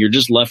by, and you're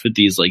just left with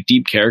these, like,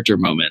 deep character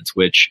moments,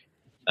 which,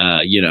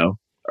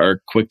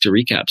 are quick to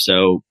recap.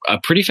 So a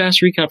pretty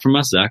fast recap from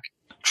us, Zach.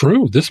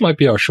 True. This might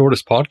be our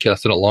shortest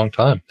podcast in a long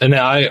time. And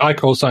I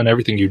co-sign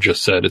everything you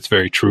just said. It's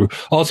very true.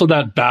 Also,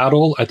 that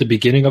battle at the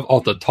beginning at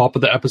the top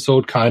of the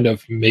episode kind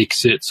of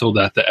makes it so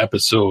that the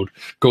episode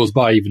goes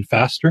by even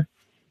faster.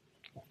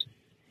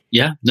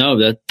 Yeah,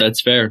 no,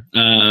 that's fair.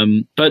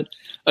 But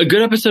a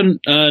good episode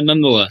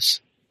nonetheless.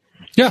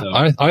 Yeah, so,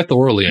 I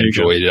thoroughly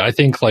enjoyed it. I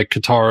think like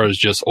Katara's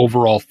just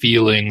overall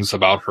feelings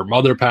about her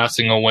mother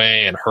passing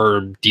away and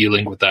her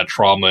dealing with that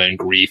trauma and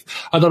grief,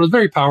 I thought it was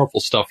very powerful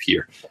stuff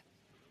here.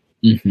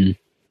 Mm-hmm.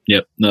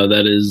 Yep. No,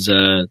 that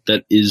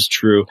is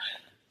true.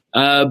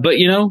 But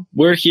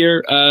we're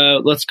here.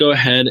 Let's go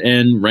ahead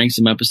and rank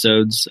some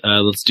episodes.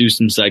 Let's do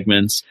some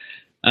segments.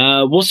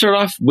 We'll start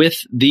off with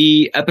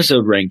the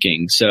episode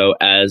ranking. So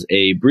as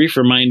a brief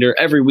reminder,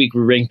 every week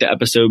we rank the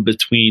episode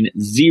between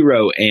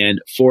 0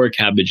 and 4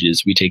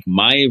 cabbages. We take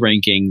my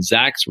ranking,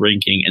 Zach's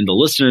ranking, and the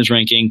listener's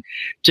ranking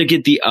to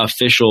get the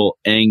official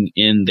Eng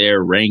in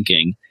their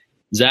ranking.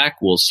 Zach,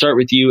 we'll start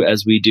with you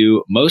as we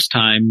do most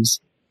times.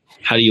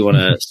 How do you want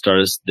to start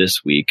us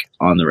this week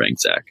on the rank,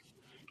 Zach?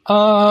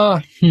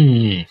 I'm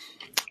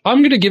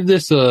going to give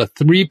this a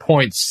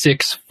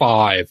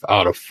 3.65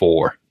 out of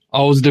 4.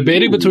 I was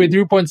debating between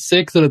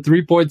 3.6 and a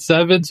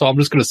 3.7, so I'm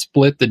just going to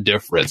split the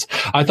difference.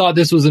 I thought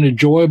this was an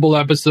enjoyable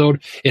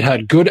episode. It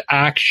had good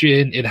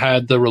action. It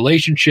had the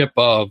relationship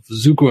of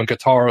Zuko and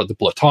Katara, the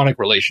platonic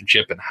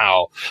relationship, and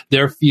how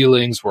their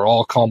feelings were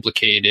all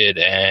complicated,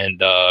 and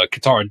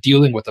Katara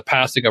dealing with the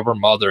passing of her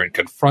mother and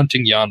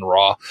confronting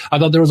Yan-Ra. I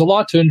thought there was a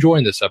lot to enjoy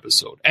in this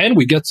episode. And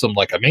we get some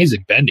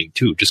amazing bending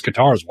too. Just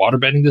Katara's water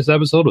bending this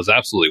episode was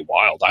absolutely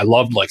wild. I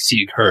loved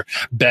seeing her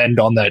bend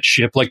on that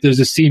ship. There's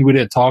a scene we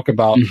didn't talk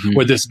about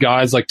where this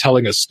guy's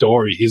telling a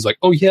story. He's like,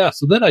 oh yeah,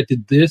 so then I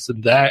did this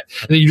and that.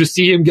 And then you just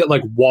see him get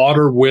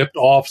water whipped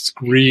off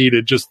screen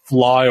and just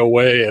fly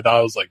away. And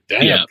I was like,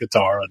 damn,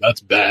 Katara, that's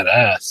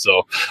badass.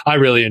 So I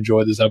really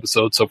enjoyed this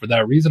episode. So for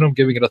that reason, I'm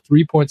giving it a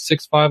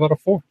 3.65 out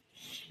of 4.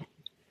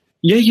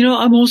 Yeah,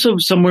 I'm also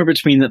somewhere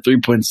between that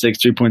 3.6,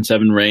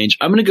 3.7 range.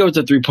 I'm going to go with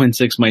the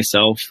 3.6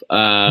 myself.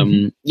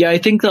 Yeah, I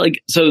think that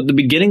so the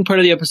beginning part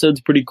of the episode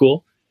is pretty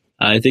cool.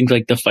 I think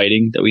the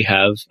fighting that we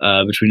have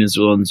between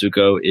Azula and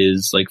Zuko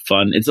is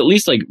fun. It's at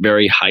least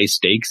very high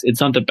stakes.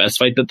 It's not the best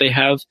fight that they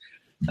have,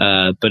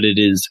 but it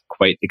is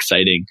quite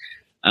exciting.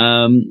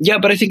 Yeah,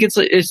 but I think it's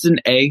an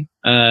A.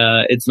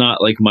 It's not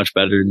much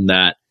better than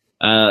that.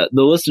 The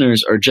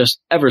listeners are just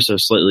ever so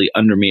slightly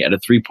under me at a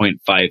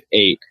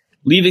 3.58,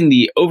 leaving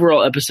the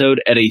overall episode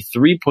at a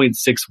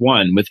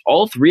 3.61, with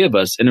all three of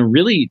us in a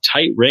really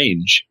tight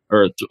range,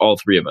 or all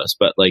three of us,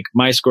 but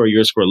my score,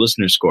 your score,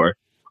 listener score,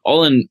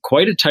 all in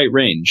quite a tight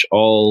range,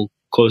 all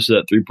close to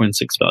that 3.6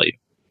 value.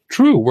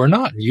 True, we're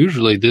not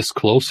usually this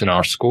close in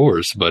our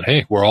scores, but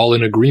hey, we're all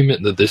in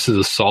agreement that this is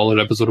a solid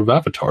episode of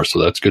Avatar, so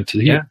that's good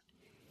to hear.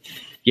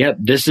 Yeah,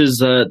 this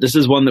is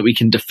one that we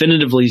can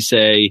definitively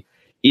say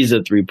is a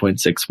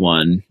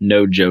 3.61.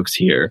 No jokes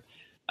here.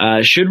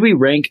 Should we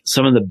rank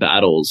some of the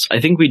battles?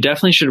 I think we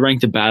definitely should rank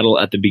the battle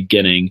at the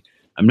beginning.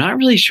 I'm not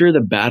really sure the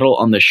battle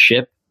on the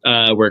ship,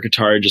 where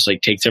Katara just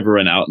takes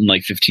everyone out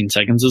in 15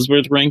 seconds is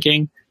worth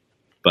ranking,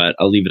 but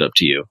I'll leave it up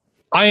to you.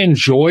 I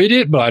enjoyed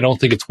it, but I don't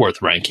think it's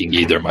worth ranking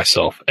either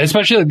myself.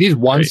 Especially these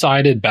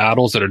one-sided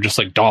battles that are just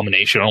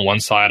domination on one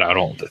side, I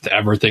don't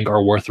ever think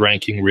are worth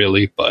ranking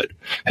really, but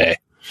hey.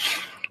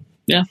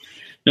 Yeah,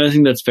 no, I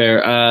think that's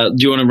fair. Do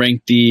you want to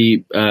rank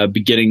the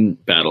beginning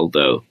battle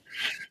though?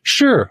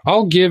 Sure,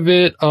 I'll give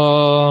it,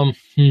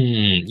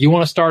 you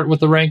want to start with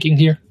the ranking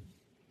here?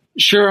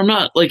 Sure, I'm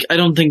not, I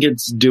don't think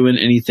it's doing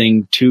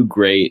anything too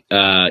great.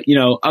 I'm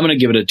going to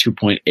give it a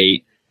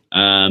 2.8.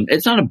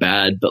 It's not a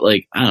bad, but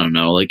I don't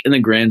know, in the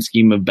grand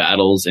scheme of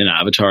battles in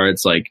Avatar,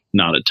 it's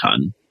not a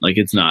ton.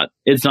 It's not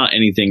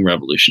anything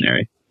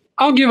revolutionary.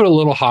 I'll give it a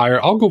little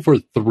higher. I'll go for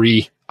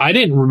 3. I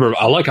didn't remember,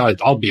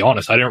 I'll be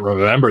honest, I didn't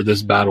remember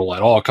this battle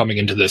at all coming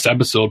into this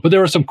episode, but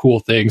there were some cool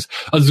things.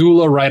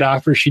 Azula, right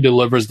after she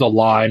delivers the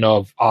line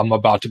of, I'm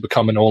about to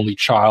become an only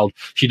child,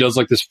 she does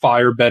this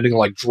fire-bending,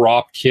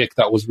 drop kick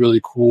that was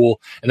really cool.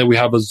 And then we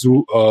have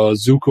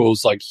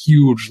Zuko's,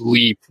 huge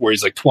leap where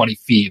he's 20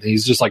 feet and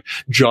he's just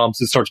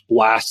jumps and starts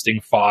blasting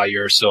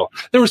fire. So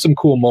there were some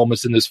cool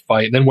moments in this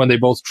fight. And then when they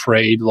both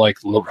trade,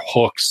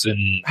 hooks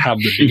and have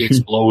the big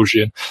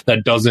explosion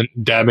that doesn't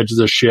damage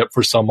the ship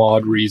for some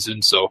odd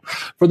reason. So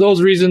for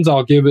those reasons,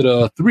 I'll give it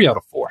a 3 out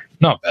of 4.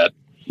 Not bad.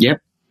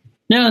 Yep.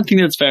 Yeah, I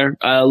think that's fair.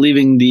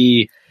 Leaving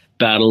the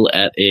battle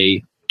at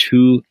a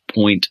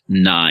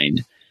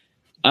 2.9.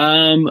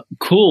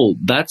 Cool.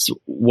 That's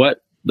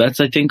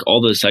I think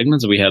all the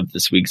segments that we have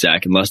this week,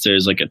 Zach, unless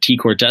there's a T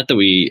quartet that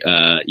we,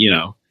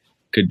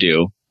 could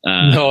do.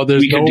 No,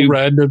 there's no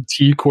random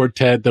T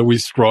quartet that we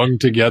strung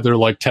together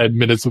 10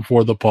 minutes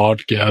before the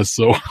podcast.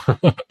 So,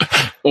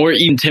 or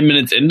even 10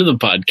 minutes into the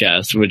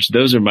podcast, which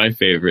those are my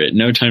favorite.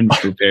 No time to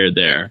prepare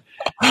there.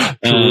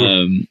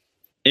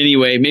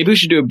 Anyway, maybe we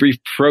should do a brief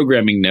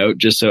programming note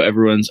just so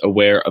everyone's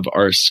aware of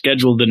our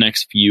schedule the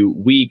next few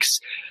weeks.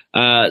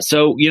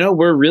 So,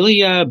 we're really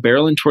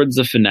barreling towards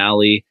the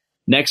finale.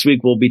 Next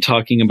week, we'll be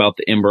talking about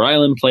the Amber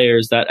Island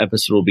players. That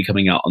episode will be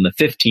coming out on the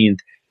 15th.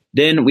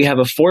 Then we have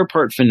a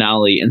 4-part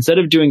finale. Instead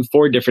of doing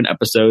 4 different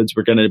episodes,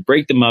 we're going to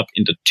break them up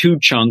into 2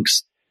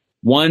 chunks.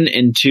 1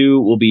 and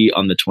 2 will be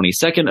on the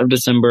 22nd of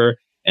December,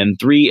 and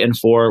 3 and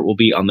 4 will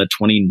be on the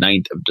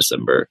 29th of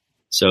December.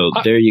 So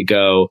there you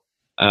go.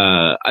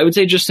 I would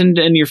say just send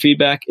in your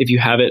feedback if you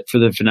have it for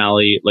the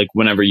finale,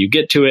 whenever you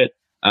get to it.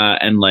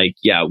 And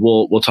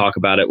we'll talk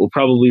about it. We'll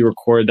probably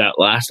record that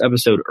last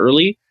episode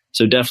early.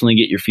 So definitely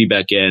get your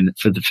feedback in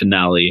for the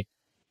finale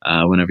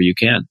whenever you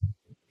can.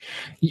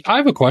 I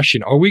have a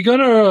question. Are we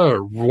gonna,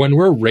 when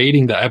we're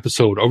rating the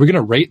episode, are we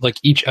gonna rate like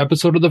each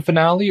episode of the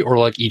finale or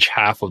like each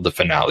half of the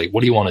finale?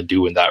 What do you want to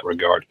do in that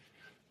regard?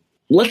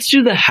 Let's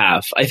do the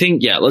half. I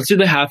think, yeah, let's do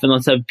the half and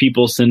let's have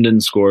people send in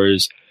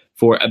scores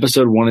for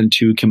episode 1 and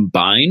 2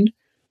 combined.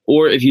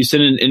 Or if you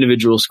send in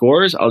individual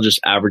scores, I'll just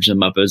average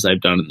them up as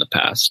I've done in the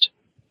past.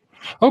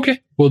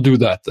 Okay, we'll do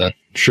that then.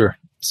 Sure.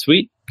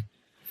 Sweet.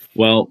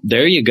 Well,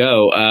 there you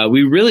go.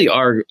 We really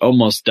are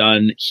almost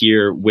done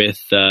here with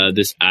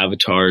this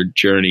Avatar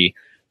journey.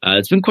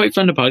 It's been quite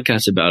fun to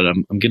podcast about it.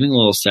 I'm getting a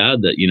little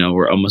sad that,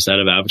 we're almost out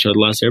of Avatar: The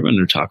Last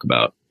Airbender to talk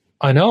about.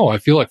 I know. I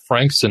feel like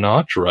Frank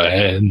Sinatra.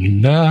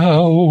 And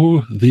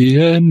now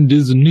the end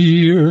is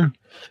near.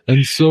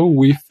 And so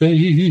we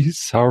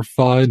face our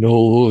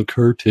final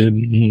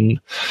curtain.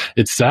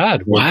 It's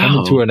sad. We're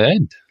coming to an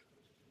end.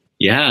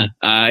 Yeah,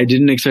 I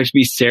didn't expect to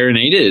be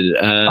serenaded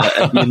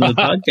at the end of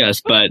the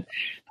podcast, but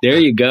there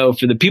you go.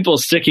 For the people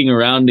sticking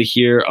around to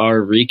hear our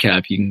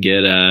recap, you can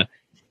get a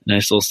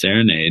nice little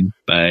serenade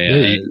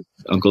by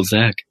Uncle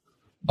Zach.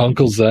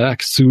 Uncle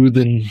Zach,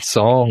 soothing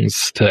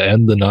songs to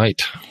end the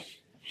night.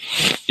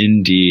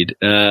 Indeed.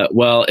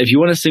 Well, if you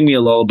want to sing me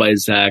a lullaby,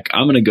 Zach,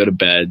 I'm going to go to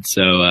bed.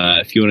 So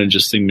if you want to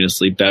just sing me to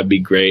sleep, that'd be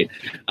great.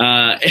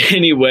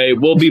 Anyway,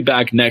 we'll be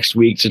back next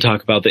week to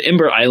talk about the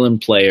Ember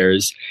Island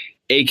Players,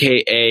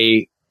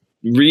 aka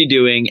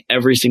redoing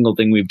every single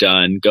thing we've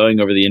done, going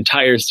over the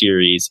entire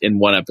series in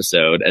one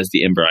episode as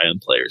the Ember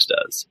Island Players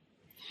does.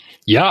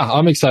 Yeah,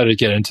 I'm excited to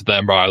get into the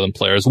Ember Island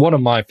Players. One of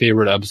my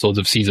favorite episodes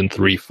of season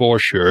 3 for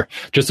sure.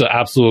 Just an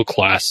absolute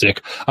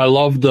classic. I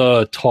love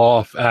the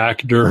Toph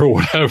actor or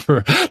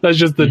whatever. That's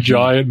just the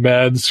giant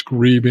man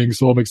screaming.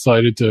 So I'm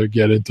excited to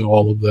get into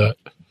all of that.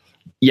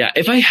 Yeah,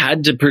 if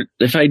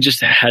I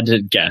just had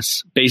to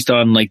guess based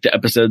on like the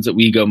episodes that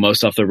we go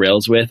most off the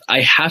rails with, I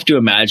have to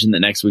imagine that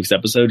next week's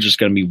episode is just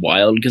going to be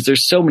wild because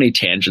there's so many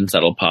tangents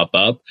that'll pop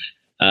up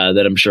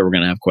that I'm sure we're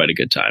going to have quite a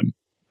good time.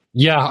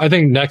 Yeah, I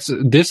think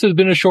this has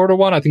been a shorter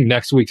one. I think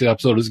next week's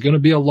episode is going to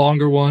be a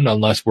longer one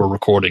unless we're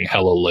recording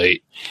hella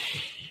late.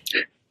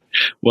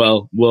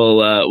 Well,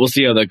 we'll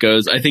see how that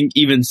goes. I think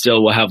even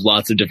still, we'll have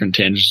lots of different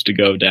tangents to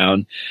go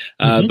down.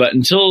 But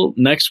until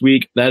next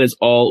week, that is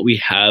all we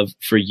have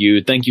for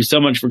you. Thank you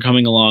so much for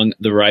coming along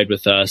the ride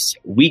with us.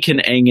 We can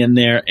hang in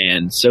there,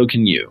 and so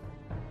can you.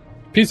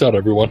 Peace out,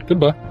 everyone.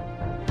 Goodbye.